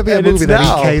 This is going to be a movie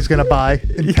that EK is going to buy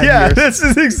in 10 years. This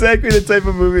is exactly the type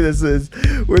of movie this is,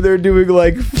 where they're doing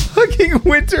like fucking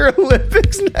Winter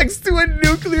Olympics next to a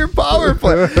nuclear power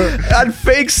plant on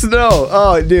fake snow.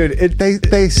 Oh, dude.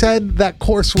 They said that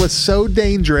course was so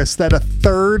dangerous that a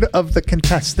third of the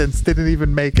contestants didn't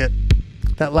even make it.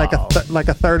 That like like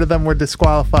a third of them were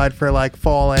disqualified for like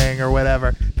falling or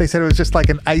whatever. They said it was just like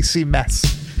an icy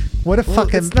mess. What a It's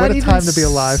not what a even time to be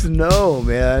alive. Snow,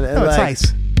 man. And No, it's like,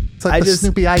 ice. It's like the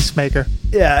Snoopy ice maker.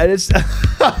 Yeah, and it's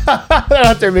they're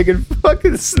out there making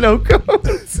fucking snow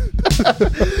cones.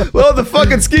 Well, the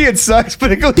fucking skiing sucks,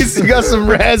 but at least you got some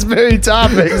raspberry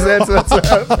toppings. That's what's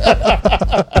up.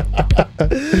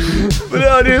 But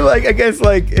no, dude, like I guess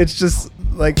like it's just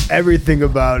like everything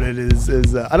about it is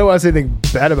I don't want to say anything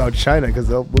bad about China because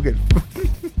we'll get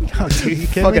Oh, dude, you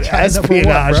kidding me? fucking China's number one,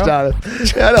 espionage bro. on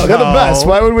it. Yeah, I know, they're the best.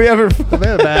 Why would we ever?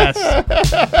 They're the best.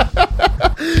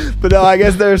 But no, I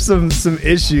guess there's some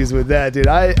issues with that, dude.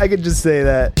 I could just say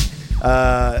that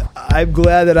I'm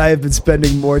glad that I have been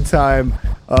spending more time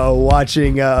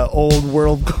watching old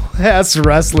world class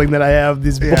wrestling than I have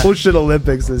these Yeah. bullshit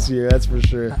Olympics this year. That's for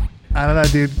sure. I don't know,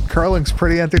 dude. Curling's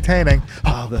pretty entertaining.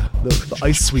 Oh, the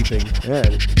ice sweeping. Yeah,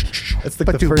 that's like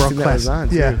But the dude, first world thing that class. was on.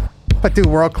 Too. Yeah. But dude,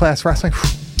 world class wrestling.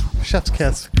 Chef's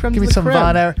kiss. Creme Give me de la some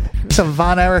creme.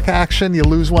 Von Erich action. You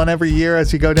lose one every year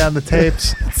as you go down the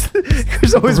tapes.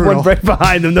 There's always Brutal. one right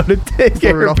behind them though to take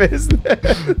care of Brutal.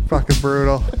 business. Fucking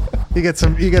brutal. You get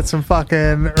some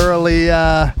fucking early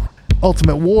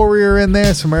Ultimate Warrior in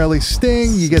there, some early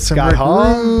Sting. You get some Scott Rick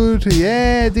Hall. Rude.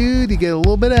 Yeah, dude. You get a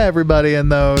little bit of everybody in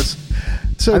those.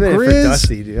 So I'm in it for Grizz,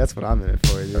 Dusty, dude. That's what I'm in it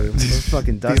for, dude. Those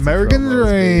fucking Dusty the American promos,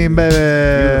 Dream, baby.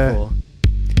 Beautiful.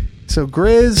 So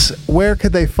Grizz, where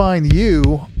could they find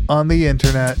you on the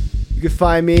internet? You can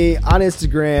find me on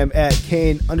Instagram at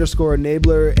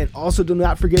Kane_enabler. And also do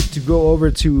not forget to go over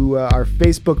to our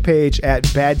Facebook page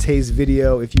at Bad Taste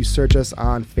Video if you search us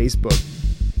on Facebook.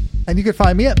 And you can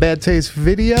find me at Bad Taste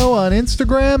Video on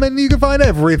Instagram, and you can find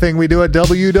everything we do at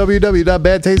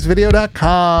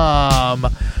www.badtastevideo.com.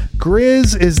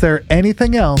 Grizz, is there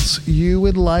anything else you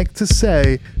would like to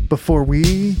say before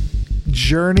we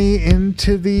journey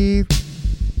into the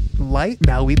light?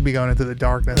 No, we'd be going into the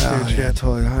darkness, dude. Oh, yeah, Shit.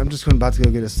 totally. I'm just about to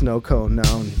go get a snow cone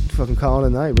now and fucking call it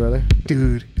a night, brother.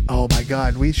 Dude, oh my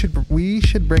God, we should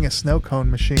bring a snow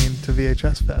cone machine to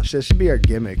VHS Fest. That should be our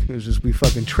gimmick. It's just we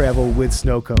fucking travel with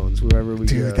snow cones wherever we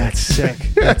go. Dude, that's sick.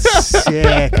 That's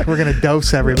sick. We're gonna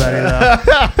dose everybody though.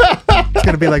 It's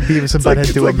gonna be like Beavis and like- Butthead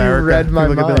it's do like you America. read my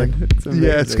People are gonna be mind. It's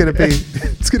yeah, it's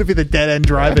amazing. gonna be the dead end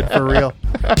drive-in for real.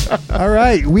 All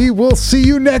right, we will see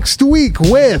you next week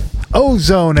with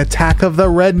Ozone: Attack of the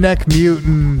Redneck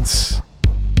Mutants.